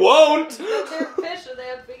fish. You won't. They're fish and they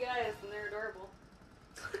have big eyes and they're adorable.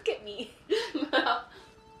 Look at me. Bop,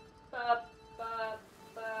 bop, bop,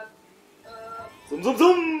 bop. Zoom, zoom,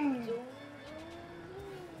 zoom.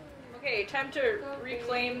 Okay, time to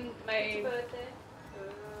reclaim my... Birthday.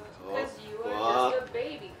 Oh, Because you are fuck. just a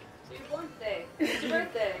baby. It's your birthday. It's your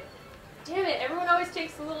birthday. Damn it, everyone always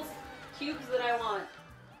takes the little cubes that I want.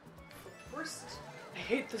 The worst I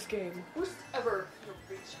hate this game. ever.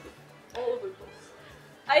 All over the place.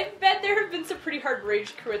 I bet there have been some pretty hard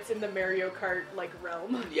rage quits in the Mario Kart, like,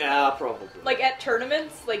 realm. Yeah, probably. Like, at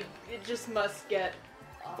tournaments, like, it just must get...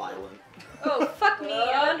 Violent. Oh, fuck me,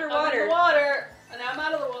 I'm underwater. I'm in the water. And now I'm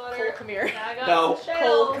out of the water. Cole, come here. Now I got No. some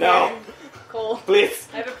shells. Cole, No. Cole, Please.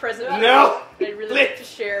 I have a present. No. that I'd really like to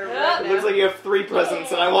share right It now. looks like you have 3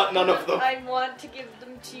 presents, and I want none of them. I want to give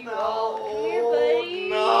them to you No. all. Come here, buddy.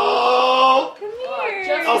 No. Come Oh, here.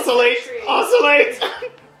 just- Oscillate. Oscillate.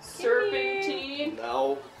 Serpentine.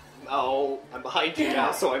 No. No. I'm behind you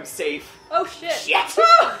now, so I'm safe. Oh, shit. Shit.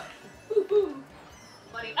 Boo boo.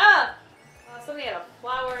 Money. Ah! Somebody had a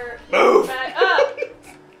flower. Move. Bag. Ah!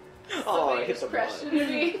 Oh, I Somebody hit just the crashed mud. into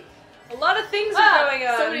me. A lot of things Ah! are going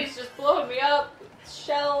on. Somebody's just blowing me up.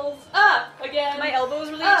 Shells. Ah! Again. My elbow is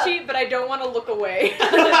really Ah! itchy, but I don't want to look away.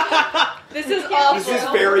 This is Can't awful. This is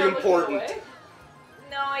blow very without looking important. away.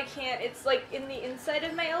 No, I can't. It's like in the inside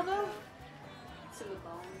of my elbow. It's in the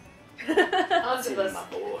bone. I It's Onto in the my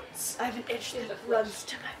bones. have an itch In the that flesh. runs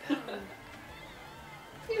to my bone.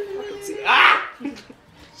 Fucking see. Ah!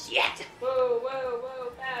 Shit. Whoa, whoa,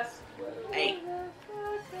 whoa, fast. Whoa. Hey.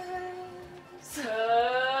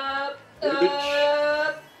 Up, Little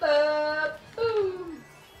bitch. up, boom.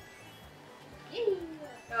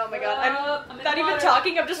 Oh my god, I'm in not the even water.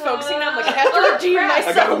 talking, I'm just focusing now. I'm like, I have to Oh, redeem crap.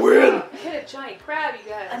 myself. I gotta win. I hit a giant crab, you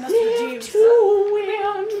guys. I must redeem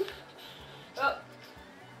myself. Oh.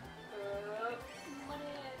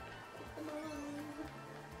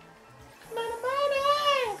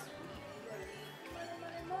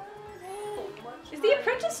 Is the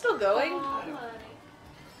apprentice still going? Oh,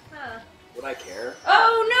 Huh. Would I care?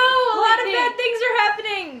 Oh no! A lot of Lightning. bad things are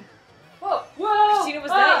happening! Whoa, whoa! Christina,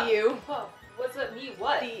 was that you? Whoa, what's that me?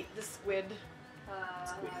 What? The squid.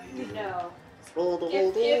 No.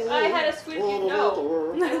 If I had a squid, you'd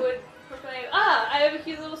know. I would proclaim, I have a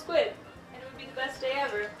cute little squid. And it would be the best day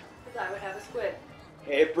ever, because I would have a squid.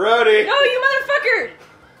 Hey, Brody. No, you motherfucker!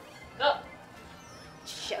 Oh.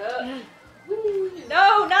 Shit. Woo.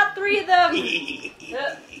 No, not 3 of them! Going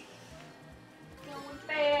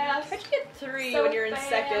fast. How'd you get 3 So when you're in fast.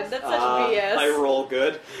 second? That's such BS. I roll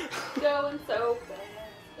good. Going so fast.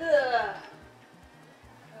 Ugh.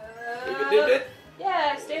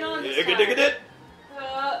 Yeah, I stayed on this time.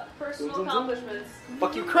 Personal Zoom, zoom, zoom. accomplishments.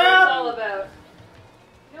 Fuck you, That's what it's crap! all about.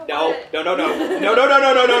 You know No, what? no, no, no, no, no, no,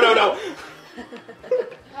 no, no, no, no, no.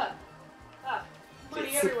 Money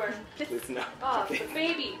Please. everywhere. Please no. Ah, the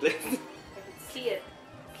baby. Please. I can see it.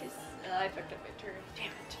 I fucked up my turn.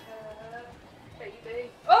 Damn it. Baby.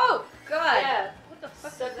 Oh, God! Yeah. What the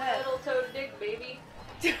fuck Suck is my that? little toad dick, baby.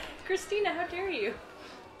 Christina, how dare you?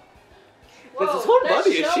 This whole that body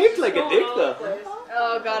is shell's shaped like a going dick, all though. over the place.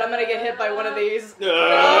 Oh God, I'm gonna get hit by one of these.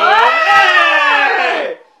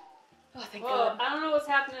 Hey! Oh, thank Whoa, God. I don't know what's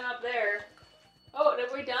happening up there. Oh,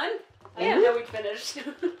 have we done? I Mhm. didn't know we finished.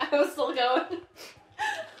 I was still going.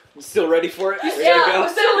 You still ready for it? Ready Yeah, to go?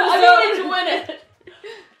 I needed to win it.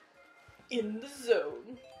 In the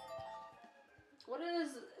zone. What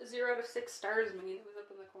does 0 to 6 stars mean? It was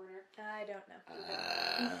up in the corner. I don't know.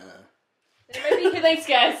 There might be thanks,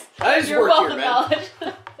 guys. I just Your work wealth here, of man. knowledge.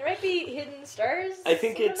 There might be hidden stars. I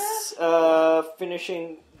think on the it's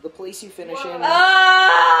finishing the place you finish Whoa. in. map.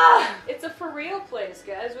 Ah! It's a for real place,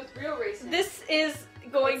 guys, with real racing. This is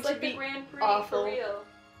going it's to like be the Grand Prix awful. for real.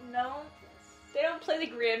 No. They don't play the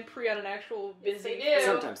Grand Prix on an actual Yes, busy. they do.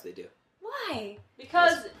 Sometimes they do. Why?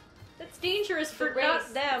 Because That's dangerous for The race,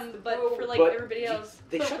 not them, the but road. for like But everybody else.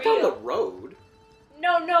 They For shut down real. the road.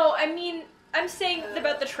 No, I mean, I'm saying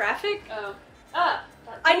about the traffic. that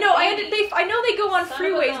I know. I know they go on Son of a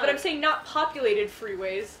freeways, gun. but I'm saying not populated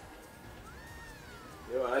freeways.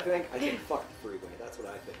 You know what I think? I think fuck the freeway. That's what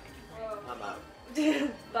I think. Whoa. I'm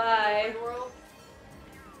out. Bye. World.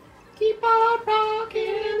 Keep on rocking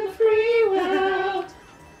in the free world.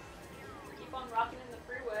 Keep on rocking in the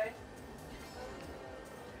freeway.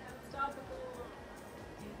 Unstoppable.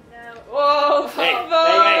 No. Whoa! Hey, Whoa!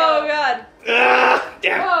 hey, hey. Oh God! Ah,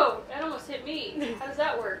 damn. Whoa! That almost hit me. How does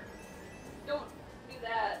that work? Don't do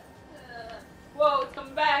that. Whoa! It's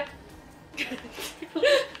coming back.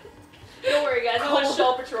 Don't worry, guys. I'm on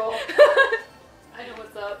Shell Patrol. I know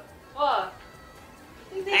what's up. Whoa!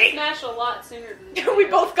 I think they smash a lot sooner than We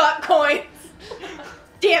both got coins.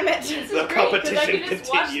 Damn it! This is The great, 'cause I competition can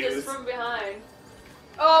just watch continues. this from behind.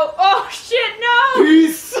 Oh shit! No!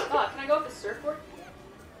 Peace. Oh, can I go up the surfboard?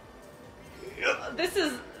 This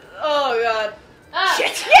is. Oh God! Ah!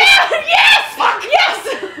 Shit. Yeah! Yes! Fuck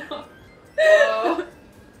yes! Whoa.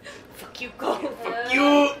 Fuck you, Cole. Fuck you.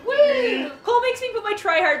 Woo! Cole makes me put my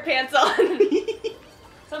try-hard pants on.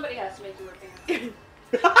 Somebody has to make you wear pants.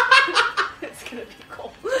 It's gonna be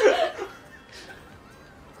Cole.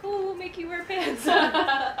 Cole will make you wear pants.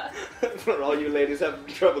 For all you ladies having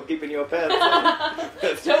trouble keeping your pants on.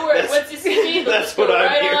 Don't worry, once you see me, they'll that's just go what I'm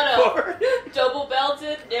right here on up. for. Double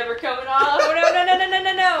belted, never coming off.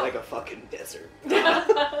 Oh no! Like a fucking desert.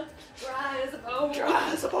 Dry as a bone. Dry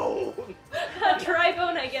as a bone. Dry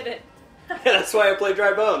bone, I get it. That's why I play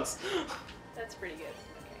Dry Bones. That's pretty good.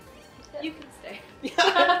 Okay. You can stay.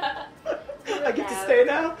 I get to stay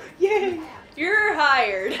now? Yay! You're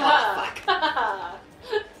hired. fuck.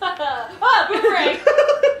 Ah, boomerang!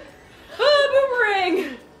 Oh,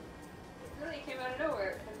 boomerang! It really came out of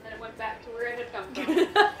nowhere, and then it went back to where it had come from.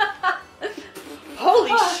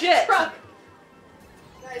 Holy Ah, shit! truck.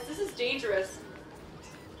 Guys, this is dangerous.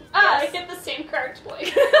 Ah, Yes. I hit the same car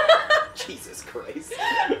twice. Jesus Christ.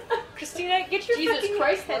 Christina, get your Jesus fucking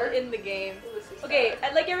Christ, head Lord. in the game. Ooh, this is Okay, bad.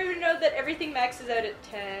 I'd like everyone to know that everything maxes out at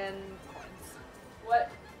 10 coins.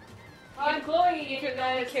 What? Oh, I'm glowing You again, can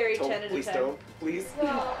only guys. carry 10 Don't, at a please time. don't. Please.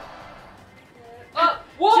 Oh,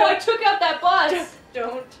 whoa! I took out that bus.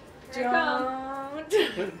 Don't. Here I come.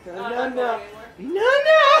 Don't. Oh, No, I'm no, not no. going anymore. No,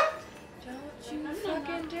 Don't you No.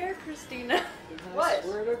 fucking dare, Christina. no. What? I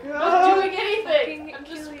swear to I'm God. not doing anything. Fucking I'm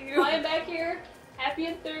just kill you. flying back here, happy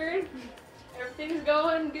in third. Everything's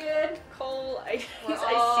going good. Cole, I We're see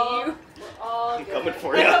all- you. We're all I'm good. coming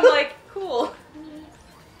for And you. I'm like, cool.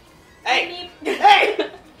 Hey! Meep. Hey!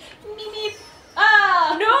 Meep, meep.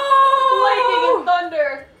 Ah! No! Lightning and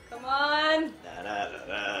thunder. Come on.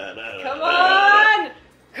 Come Come on!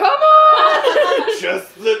 Come on!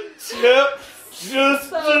 Just the tip. Just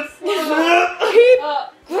So the slow. tip. Keep Oh,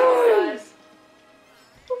 guys.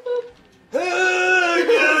 Yeah.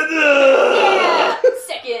 Yeah!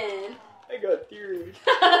 Second. I got theory.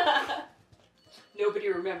 Nobody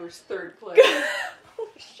remembers third place.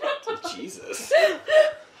 Jesus.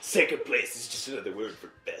 Second place is just another word for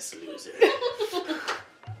best loser.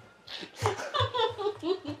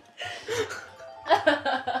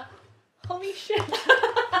 Holy shit.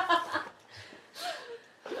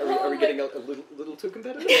 Are we getting a little too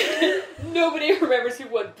competitive? Nobody remembers who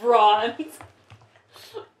won bronze.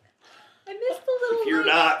 I missed the little If you're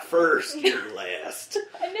not first, you're last.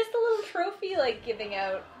 I missed the little trophy like giving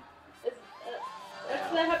out.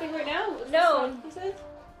 That's not happening right now. Is No. This is?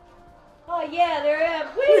 Oh yeah, there I am.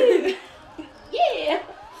 Woo! Yeah.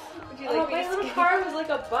 Would you Oh, like me my to little skip? car was like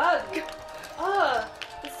a bug. Ah,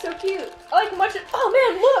 it's so cute. I like much. Oh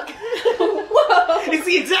man, look! Whoa! It's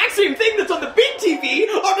the exact same thing that's on the big TV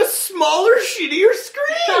on a smaller, shittier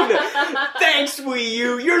screen. Thanks, Wii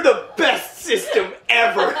U. You're the best system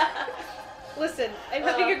ever. Listen, I'm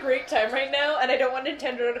having a great time right now, and I don't want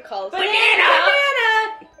Nintendo to call us.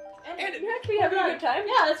 Banana! And And you have to be having a good time.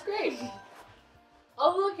 Yeah, that's great.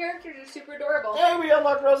 All the little characters are super adorable. Hey, we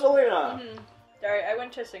unlocked Rosalina. Mm-hmm. Sorry, I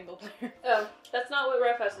went to single player. Oh, that's not what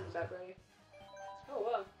Ref House is about, buddy. Oh,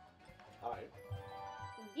 wow. Alright.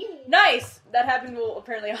 Nice! That happened will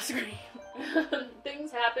apparently off screen.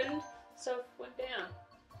 Things happened, stuff went down.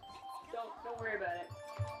 Don't worry about it.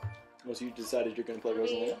 Well, so you decided you're going to play Maybe-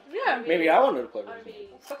 Rosalina? Yeah. Maybe I wanted to play I wanna Rosalina. be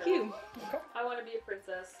Fuck you. I want to be a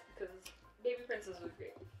princess because baby princess was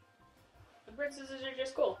great. And princesses are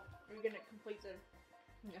just cool. Are you gonna complete the...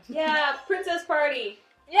 Yeah, princess party.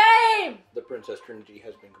 Yay! The Princess Trinity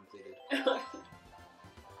has been completed.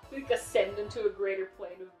 We could ascend into a greater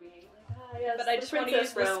plane of being. Like, yes, But I just want to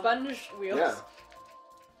use the realm. sponge wheels. Yeah.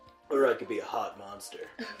 Or I could be a hot monster.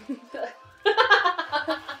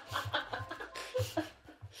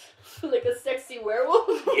 Like a sexy werewolf.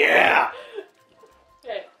 Yeah!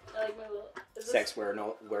 Okay, I like my little. Is this- Sex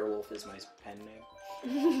werewolf is my pen name.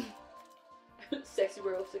 Sexy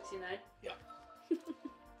Werewolf 69. Yeah.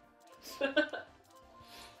 But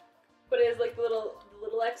it has like the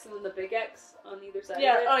little X and then the big X on either side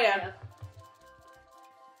Yeah, of it. oh yeah.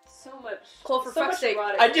 So much. Cole, for so fuck's much sake.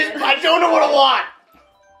 erotic I don't know what I want!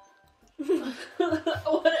 I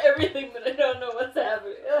want everything, but I don't know what's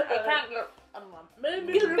happening. I can't go.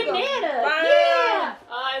 Get a banana! Yeah!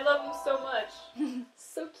 I love him so much.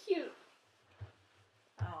 So cute.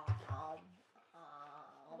 I'm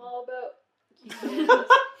all about cute bananas.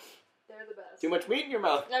 They're the best. Too much meat in your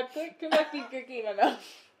mouth. I put too much beef jerky in my mouth.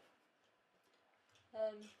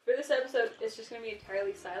 For this episode, it's just gonna be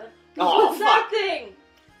entirely silent. Oh, What's that fuck. thing?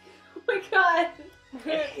 Oh my god. I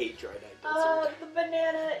hate dried eyed The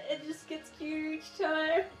banana, it just gets cuter each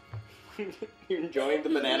time. You're enjoying the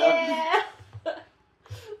banana? Yeah. Look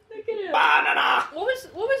at him. Banana! What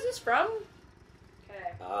was this from?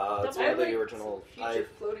 Okay. It's I one of the like original. Future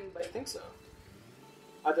floating I bike. think so.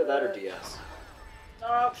 Either that or DS.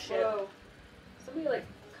 Oh shit. Whoa. Somebody like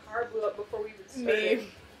car blew up before we even started. Me.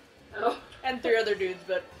 Oh. And 3 other dudes,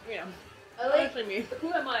 but you know. I like. Mostly me.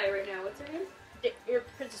 Who am I right now? What's her name? Your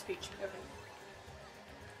Princess Peach. Okay.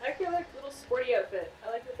 I actually like the little sporty outfit.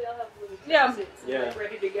 I like that they all have little Yeah. suits and Yeah. like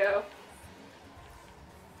ready to go.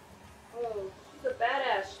 Oh, she's a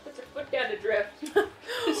badass. She puts her foot down to drift.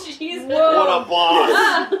 She's Whoa. What a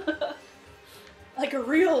boss! Like a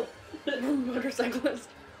real motorcyclist.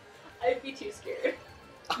 I'd be too scared.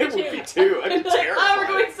 I would be too. I'd be terrified. Oh, we're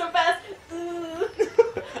going so fast. I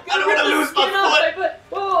don't want to lose my foot!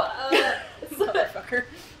 Whoa, Motherfucker.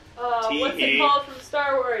 what's it called from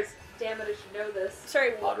Star Wars? Damn it, I should know this.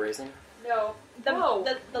 Sorry, Pod racing? No. the Whoa.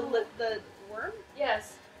 the worm?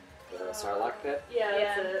 Yes. The Sarlacc pit? Yeah,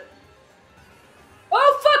 Yeah. that's it.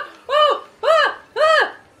 Oh fuck! Oh! Ah!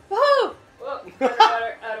 Ah! Oh! Whoa, out of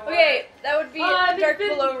water, out of water. Okay, that would be I'm a Dark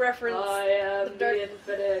infinite. Below reference. I am The dark- the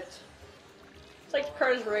infinite. It's like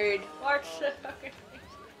Cars Raid. Watch the fucking.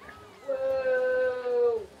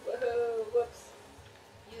 Whoa, whoa, whoops.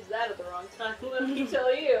 Use that at the wrong time, let me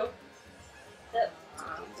tell you. That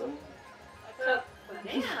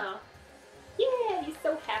banana. Yeah, he's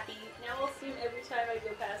so happy. Now I'll see him every time I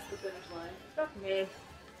go past the finish line. Fuck me.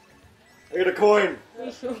 I got a coin!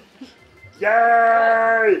 Me too.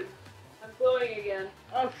 Yay! I'm glowing again.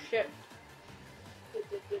 Oh shit.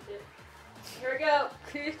 Here we go.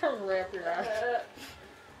 Please come wrap your ass.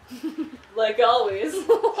 Like always.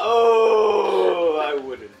 Oh, I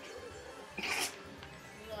would enjoy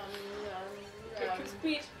Christmas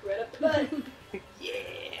peach, right up the butt. that.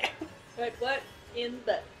 Yeah! Like what? In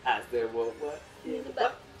the. I said, what? In the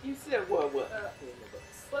butt. You said, what? In the butt.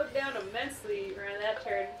 Slowed down immensely around that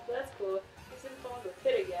turn. That's cool. He's in fall into the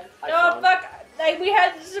pit again. I Oh found- fuck! Like we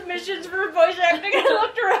had submissions for voice acting and I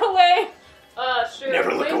looked her away. Sure.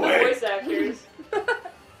 Never look blame away. the voice actors.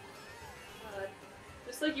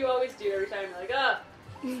 Just like you always do every time. You're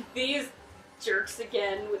like, these jerks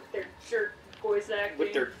again with their jerk voice acting.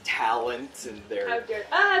 With their talent and How their... dare...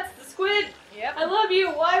 it's the squid! Yep. I love you!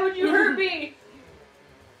 Why would you hurt me?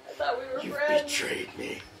 I thought we were You friends. betrayed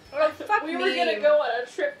me. Oh fuck We me. were gonna go on a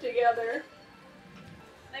trip together.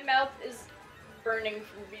 My mouth is burning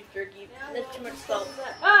from beef jerky. That's too much salt.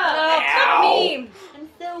 Ah! Oh, Ow. fuck me! I'm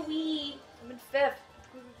so weak. I'm in 5th.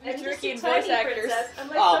 I'm Beef just jerky a and tiny voice actors. princess. I'm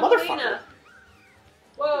like Oh, Thumbelina. motherfucker.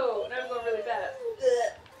 Whoa, now I'm going really fast.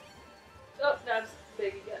 Oh, now I'm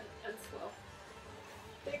big again. And slow.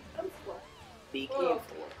 Big and slow. Be Whoa.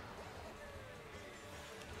 careful.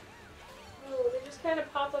 Oh, they just kind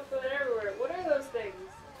of pop up everywhere. What are those things?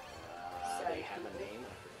 They have a name. I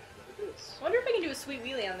forget what it is. I wonder if I can do a sweet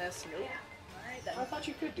wheelie on this. Nope. Yeah. Alright I then. thought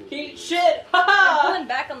you could do it. Eat shit! I'm Ha pulling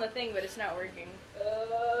back on the thing, but it's not working.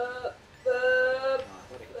 Oh, I thought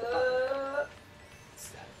I could put that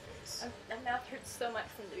sad face. My mouth hurts so much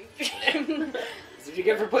from the beef jerky. That's what you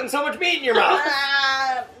get for putting so much meat in your mouth.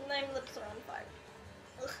 Ah, my lips are on fire.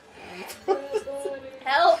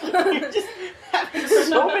 Help! You're just having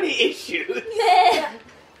so many issues.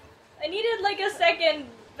 I needed like a second,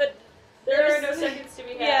 but There are no there's- seconds to be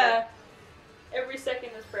had. Yeah, Every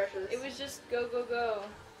second is precious. it was just go go go,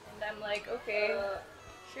 and I'm like, okay,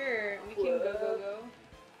 sure, we can go go go.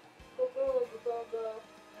 Go, go, go, go.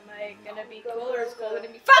 Am I gonna be Go, cool go, or is Cole go. gonna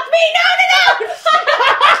be? Fuck me! No!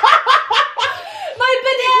 My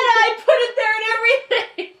banana! I put it there and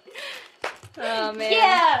everything. Oh man.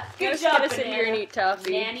 Yeah! I'm Good just job, gonna sit here and eat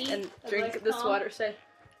toffee Nanny, and as drink I this call. water. Say,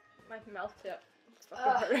 my mouth tip. It's fucking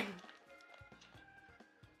Ugh. hurting.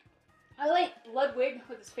 I like Ludwig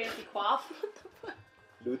with his fancy quaff. What the fuck?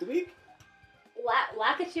 Ludwig?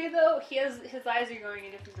 Lakitu though, his eyes are going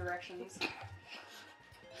in different directions.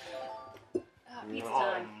 Pizza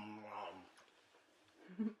time.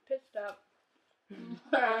 Pit stop.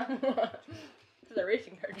 This is a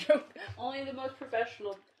racing car joke. Only the most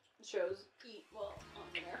professional shows eat well on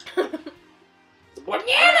there.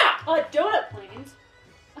 Banana! Donut planes.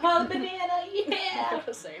 Oh, the banana, yeah!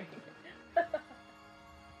 The same.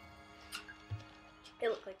 They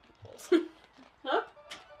look like people's. Huh?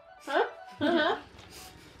 Huh? Uh-huh.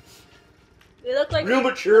 They look like Real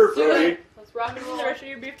mature, Do Cody. it. Let's rock and the roll. rest of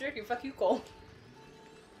your beef jerky. Fuck you, Cole.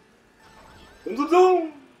 Zoom,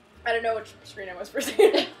 zoom. I don't know which screen I was for a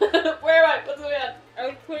second. Where am I? What's going on? I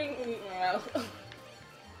was putting.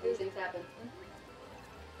 These things happen.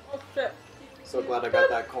 Oh shit. So glad I got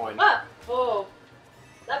that coin. Ah! Oh.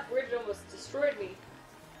 That bridge almost destroyed me.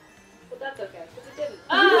 But that's okay, because it didn't.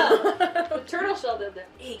 Ah! The turtle shell did that.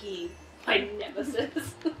 Iggy. My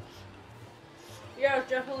nemesis. Yeah, it's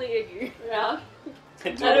definitely Iggy. Yeah.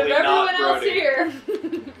 And Out of totally everyone not else Brody. here.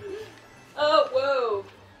 Oh, whoa.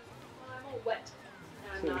 I'm all wet.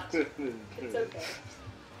 No, I'm not. It's okay.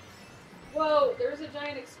 Whoa, there's a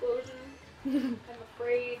giant explosion. I'm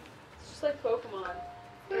afraid. It's just like Pokemon.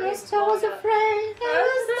 First I was afraid.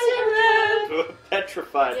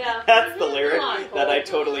 Petrified. Yeah. That's the lyric Come on, that I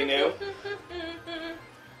Cole. totally knew.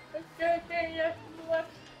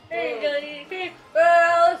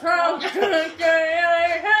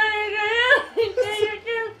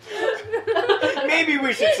 Maybe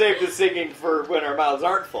we should save the singing for when our mouths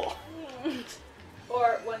aren't full.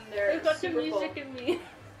 Or when they're There's got the super full. music in me.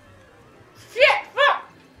 Shit! Fuck!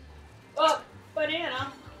 Oh,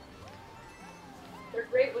 banana. They're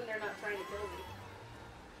great when they're not trying to kill me.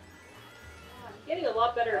 I'm getting a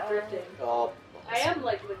lot better at drifting. Oh. I am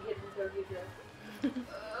like the kid from Tokyo Drift.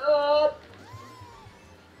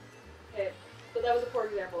 Okay, so that was a poor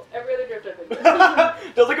example. Every other drift I've been doing.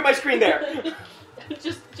 Don't look at my screen there.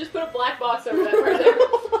 just put a black box over that right there.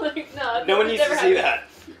 Like, No one it needs to never see happened.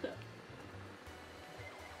 that.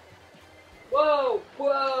 Whoa,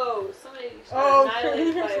 whoa! Somebody Oh,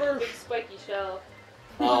 annihilated by a sure. big spiky shell.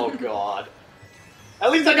 Oh god.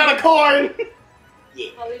 At least I got a coin! Yeah.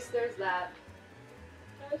 At least there's that.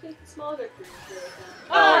 I think the small victories really count.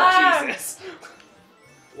 Oh, Ah! Jesus.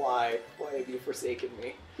 Why? Why have you forsaken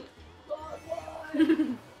me? God, why?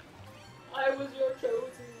 I was your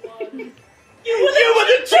chosen one. You were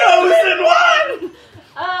the chosen one!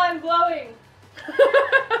 Ah, I'm glowing.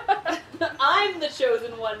 I'm the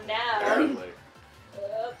chosen one now. Apparently.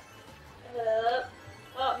 Oh,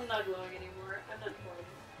 I'm not glowing anymore. I'm not glowing.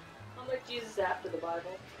 I'm like Jesus after the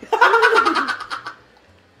Bible.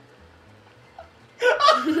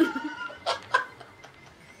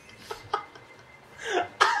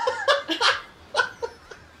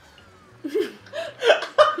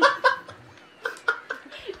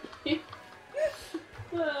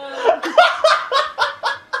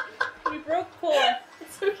 We broke Cole.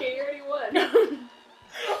 It's okay, you already won.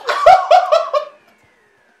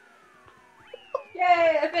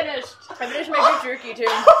 Yay, I finished. I finished my beef jerky too.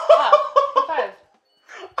 Wow, high five.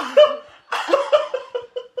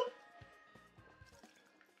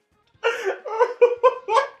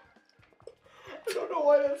 I don't know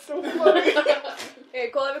why that's so funny. Hey,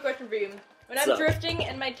 Cole, I have a question for you. When I'm What's up? drifting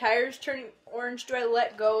and my tires turn orange, do I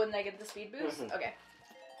let go and I get the speed boost? Mhm. Okay.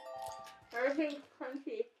 Everything's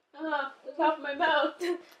crunchy. The top of my mouth.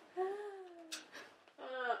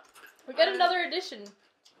 We got another edition.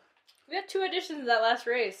 We got 2 editions that last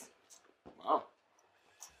race. Wow.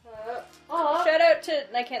 Shout out to,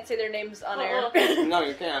 and I can't say their names on air. No,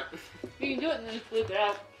 you can't. You can do it and then just leave it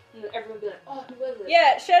out. And then everyone will be like, oh, who was it?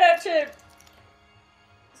 Yeah, shout out to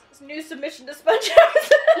new submission to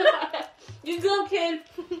SpongeHouse. You go, kid.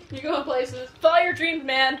 You go places. Follow your dreams,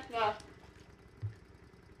 man. Yeah.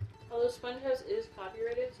 Although SpongeHouse is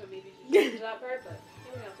copyrighted, so maybe you should change that part, but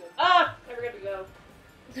maybe not to. Ah! I forgot to go.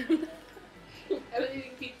 I was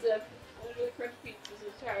eating pizza. I was really crunchy pizza, so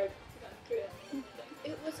it's hard.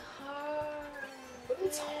 It was hard.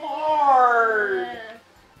 It's hard.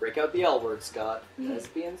 Break out the L word, Scott.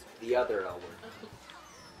 Lesbians, the other L word.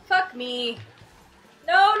 Fuck me.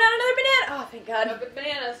 No, not another banana. Oh, thank God. No good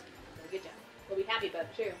bananas. Good job. We'll be happy about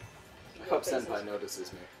it, too. I hope Senpai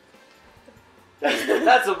notices me.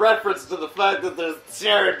 That's a reference to the fact that there's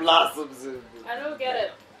cherry blossoms in... I don't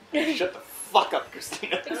get it. Shut the fuck up,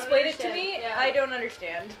 Christina. Explain it to understand. me. Yeah. I don't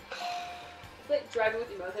understand. It's like driving with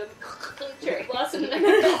your mouth open. Cherry blossom.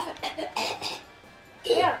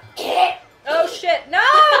 Yeah. Oh shit! No!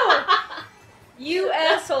 You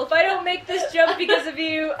asshole! If I don't make this jump because of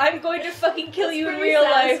you, I'm going to fucking kill you in real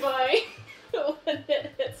life. When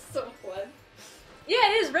it hits someone. Yeah,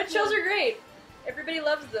 it is. Red shells are great. Everybody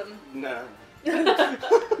loves them. No.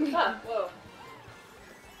 Ah, whoa.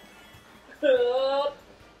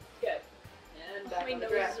 Okay. And back My on the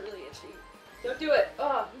nose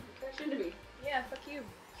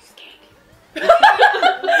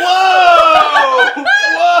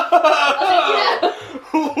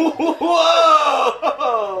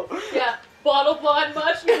Whoa! Yeah, bottle blonde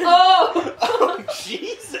much. Oh! Oh,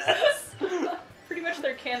 Jesus! Pretty much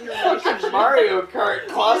their canon How can relationship. Mario Kart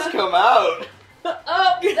claws come out?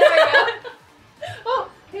 Oh, there we go. Oh,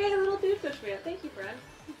 hey, little dude fish man. Thank you, friend.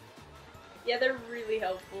 Yeah, they're really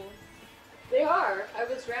helpful. They are. I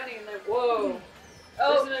was drowning and then, whoa.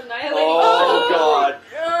 Oh, There's an annihilating. Oh, God.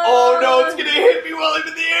 Oh, no, it's gonna hit me while I'm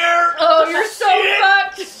in the air! Oh, you're so Shit.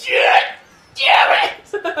 fucked! Shit! Damn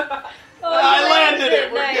it! Oh, I you landed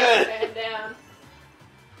it. We're Nice. good. And down.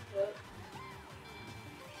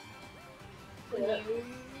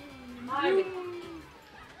 I'm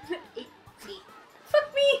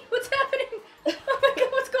Fuck me! What's happening? Oh my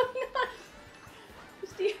god, what's going on?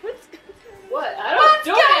 Steve, what's going on? what? I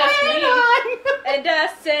don't ask me. And I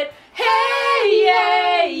said, hey,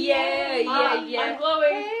 yeah, yeah, yeah, yeah. I'm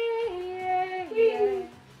glowing. Hey, yeah, yeah.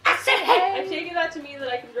 I said hey. I've taken that to mean that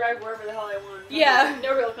I can drive wherever the hell I want. Yeah.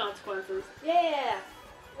 No real consequences. Yeah.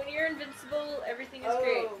 When you're invincible, everything is Oh.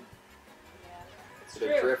 great. Yeah. It's I'm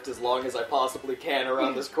gonna true. drift as long as I possibly can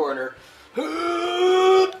around this corner.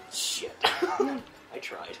 Shit. I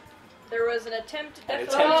tried. There was an attempt An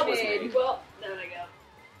definitely attempt was made. made. Well, there we go.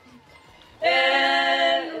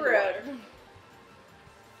 And road.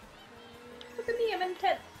 Fuck me, I'm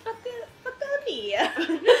intense. Fuck me. Fuck me!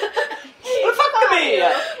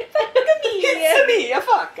 It's me, a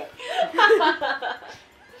fuck!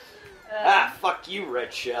 Ah, fuck you,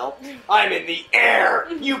 red shell. I'm in the air!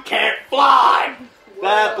 You can't fly!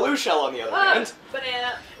 That blue shell, on the other hand.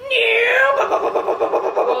 Banana.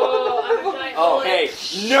 Whoa, I'm a giant Oh, bullet. hey,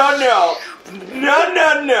 no!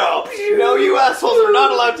 No, you assholes are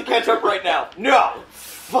not allowed to catch up right now. No!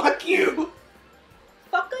 Fuck you!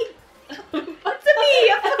 Fuck you. What's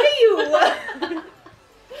me? Fuck you.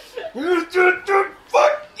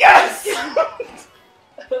 Fuck yes!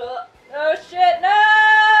 Oh shit,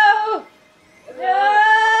 no!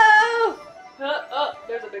 No! Oh,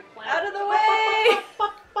 there's a big plant. Out of the way!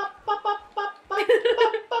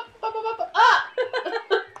 Ah!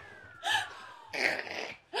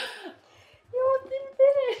 You didn't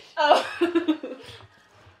finish. Oh.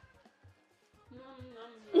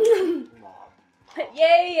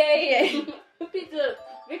 Yay. Pizza.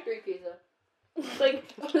 Victory pizza. It's like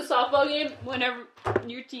a softball game whenever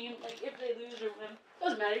your team, like if they lose or win.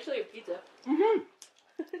 Doesn't matter, you still get pizza. Mm-hmm.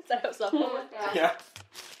 Is that how softball works? Yeah.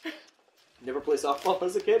 Never play softball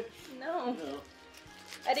as a kid? No. No.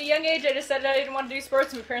 At a young age, I decided I didn't want to do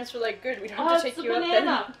sports, and my parents were like, good, we don't have to It's take a you up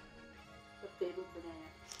banana. The favorite banana.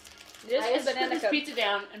 then. I Just just the put banana this cup. pizza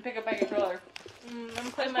down and pick up my controller.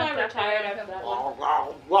 I'm playing I'm my retired after that one.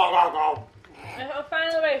 I'll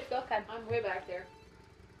find the way. Go, okay. I'm way back there.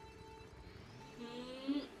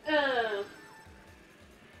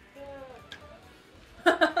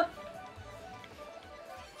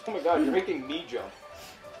 Oh my god, you're making me jump.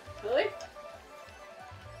 Really?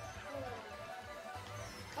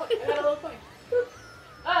 Oh, I got a little coin.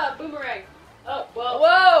 Ah, boomerang. Oh, well,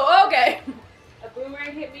 Whoa, okay. a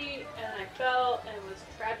boomerang hit me and I fell and it was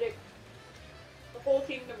tragic. The whole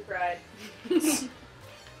kingdom cried.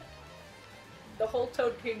 The whole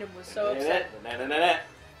Toad Kingdom was so upset.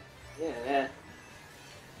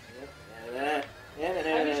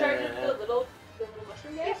 Have you tried the little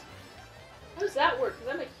mushroom guys? How does that work?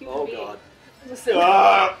 Because I'm a human Oh being. god. Listen,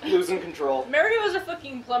 Losing control. Mario is a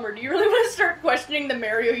fucking plumber. Do you really want to start questioning the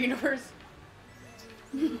Mario universe?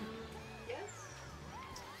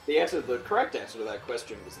 Yes. The correct answer to that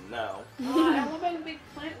question was no. I want my big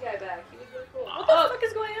plant guy back. He was really cool. What the fuck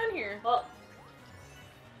is going on here? Well,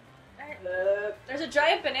 There's a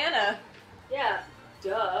giant banana. yeah,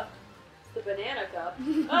 duh. It's the banana cup.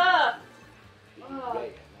 Ah! Oh.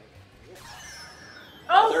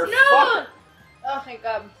 Oh no! Oh thank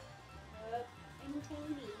God. I'm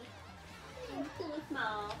tiny. I'm too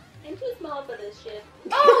small. I'm too small for this shit.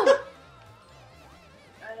 Oh!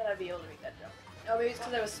 I thought I'd be able to make that jump. Oh, maybe it's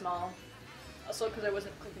because I was small. Also because I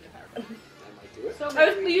wasn't clicking the power button. I might do it. So I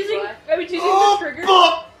was many using reasons why. the trigger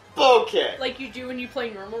Okay. like you do when you play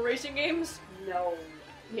normal racing games. No.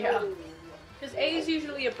 Yeah. No. Because A is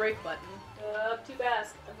usually a brake button. Too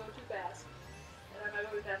fast. I'm going too fast. And I'm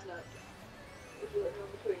not going fast enough. If you let me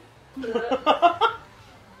in between.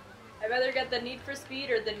 I'd rather get the need for speed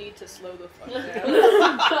or the need to slow the fuck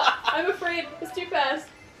down. I'm afraid it's too fast.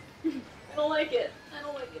 I don't like it. I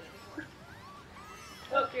don't like it anymore.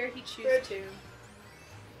 Oh, dare he choose to.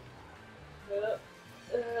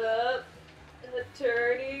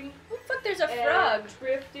 Turning. Oh fuck, there's a and frog.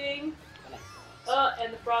 Drifting.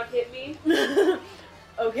 And the frog hit me.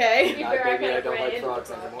 Okay. Be God, fair, I maybe kinda I don't ran like into frogs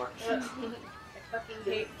the frog. anymore. I fucking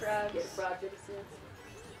hate frogs. Get frog to the sense.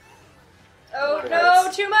 Oh Okay. no,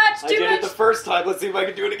 too much, I too did it much. the first time. Let's see if I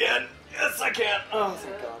can do it again. Yes, I can. Oh,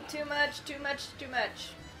 thank God. Too much, too much, too much.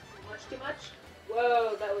 Too much?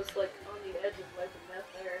 Whoa, that was like on the edge of life and death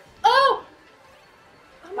there. Oh!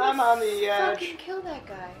 I'm on the edge. Fucking kill that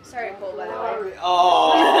guy. Sorry, Cole, by the way.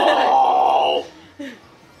 Oh! Get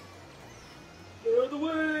out of the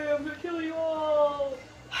way! I'm gonna kill you all!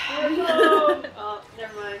 Here I come! Oh,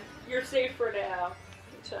 never mind. You're safe for now.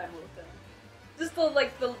 Time will tell. Just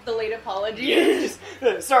the late apology.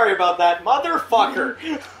 Sorry about that, motherfucker.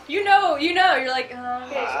 You know. You're like, oh,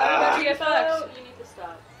 Okay, so I'm about to get fucked. you need to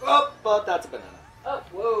stop. Oh, but that's a banana. Oh,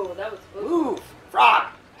 whoa, that was Move, frog.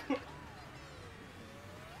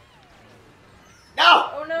 No!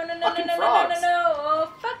 Oh no! Fucking frogs.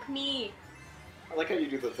 Oh fuck me! I like how you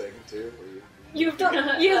do the thing too, where you. You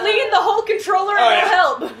lean the whole controller and it'll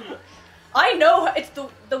help. I know it's the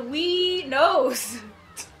Wii knows.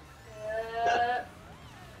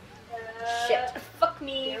 Shit! Fuck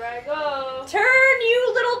me! Here I go. Turn,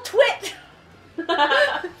 you little twit!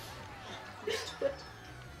 Twit.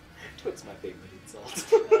 Twit's my favorite insult.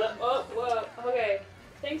 Oh, whoa. Okay.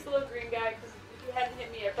 Thanks, little green guy, because if you hadn't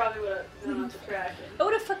hit me, I probably would have gone off the track. I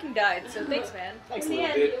would have fucking died, so thanks, man. Thanks, In the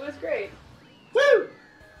little end, dude. it was great. Woo!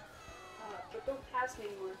 But don't pass me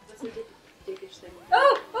anymore. That's a dickish thing.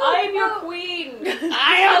 Oh! I am your queen!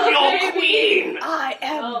 I am your queen! I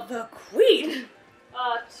am the queen!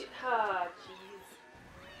 Jeez.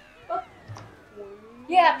 Oh.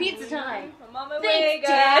 Yeah, pizza time! I'm on my way, Thanks,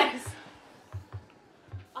 guys!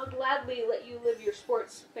 I'll gladly let you live your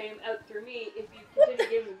sports fame out through me if you continue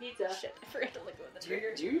giving me pizza. Shit, I forgot to let go of the Do you,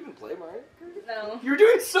 trigger. do you even play Mario? No. You were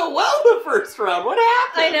doing so well the first round. What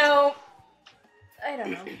happened? I know. I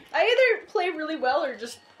don't know. I either play really well or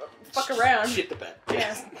just fuck around. Shit the bed.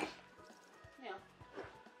 Yeah. Yeah.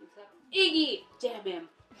 Iggy! Damn him.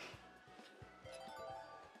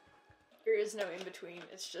 There is no in between.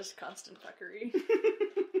 It's just constant fuckery.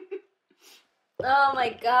 Oh my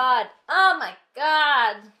god. Oh my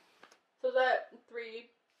god. So is that 3?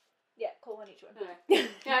 Yeah, Cole on each one. Okay.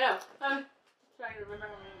 Yeah, I know. I'm trying to remember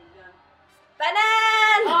how many we've done.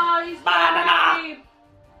 Banana! Oh, he's Banana. back.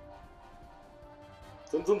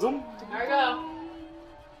 Zoom, zoom, zoom. There we go.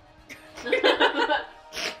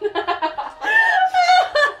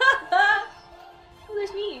 Oh,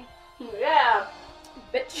 there's me. Yeah.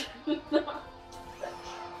 Bitch. Bitch.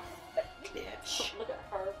 Look at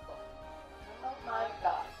her butt. Oh my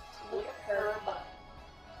god. Look at her butt.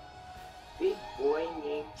 Big boy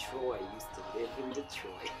named Troy used to live in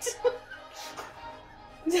Detroit.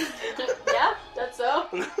 Yeah, that's so.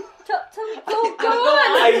 Tell me. Go Go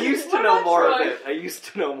on! I used to What know about more of Troy? it. I used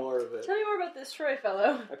to know more of it. Tell me more about this Troy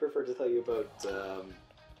fellow. I prefer to tell you about, oh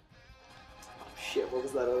shit, what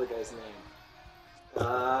was that other guy's name?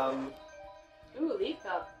 Ooh, leaf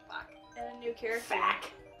cup. Fuck. And a new character. Fack.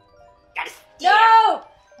 No!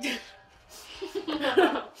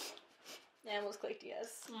 I almost clicked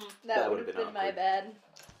yes. That would have been my awkward. bad.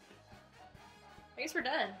 I guess we're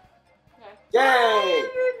done. Yay! Bye,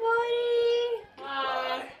 everybody!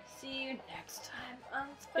 Bye. See you next time on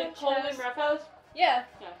Did Sponge Cole House. win Rough House? Yeah.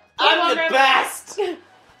 Yeah. I'm the best!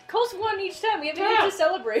 Cole's won each time. We haven't Yeah. had to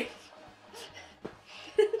celebrate.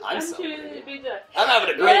 I'm I'm celebrating. choosing the pizza. I'm having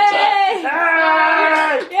a great Yay!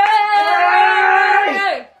 time. Hey!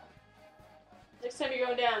 Yay! Next time you're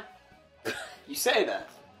going down. You say that.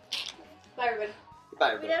 Bye, everybody. Bye,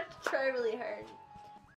 We'd everybody. have to try really hard.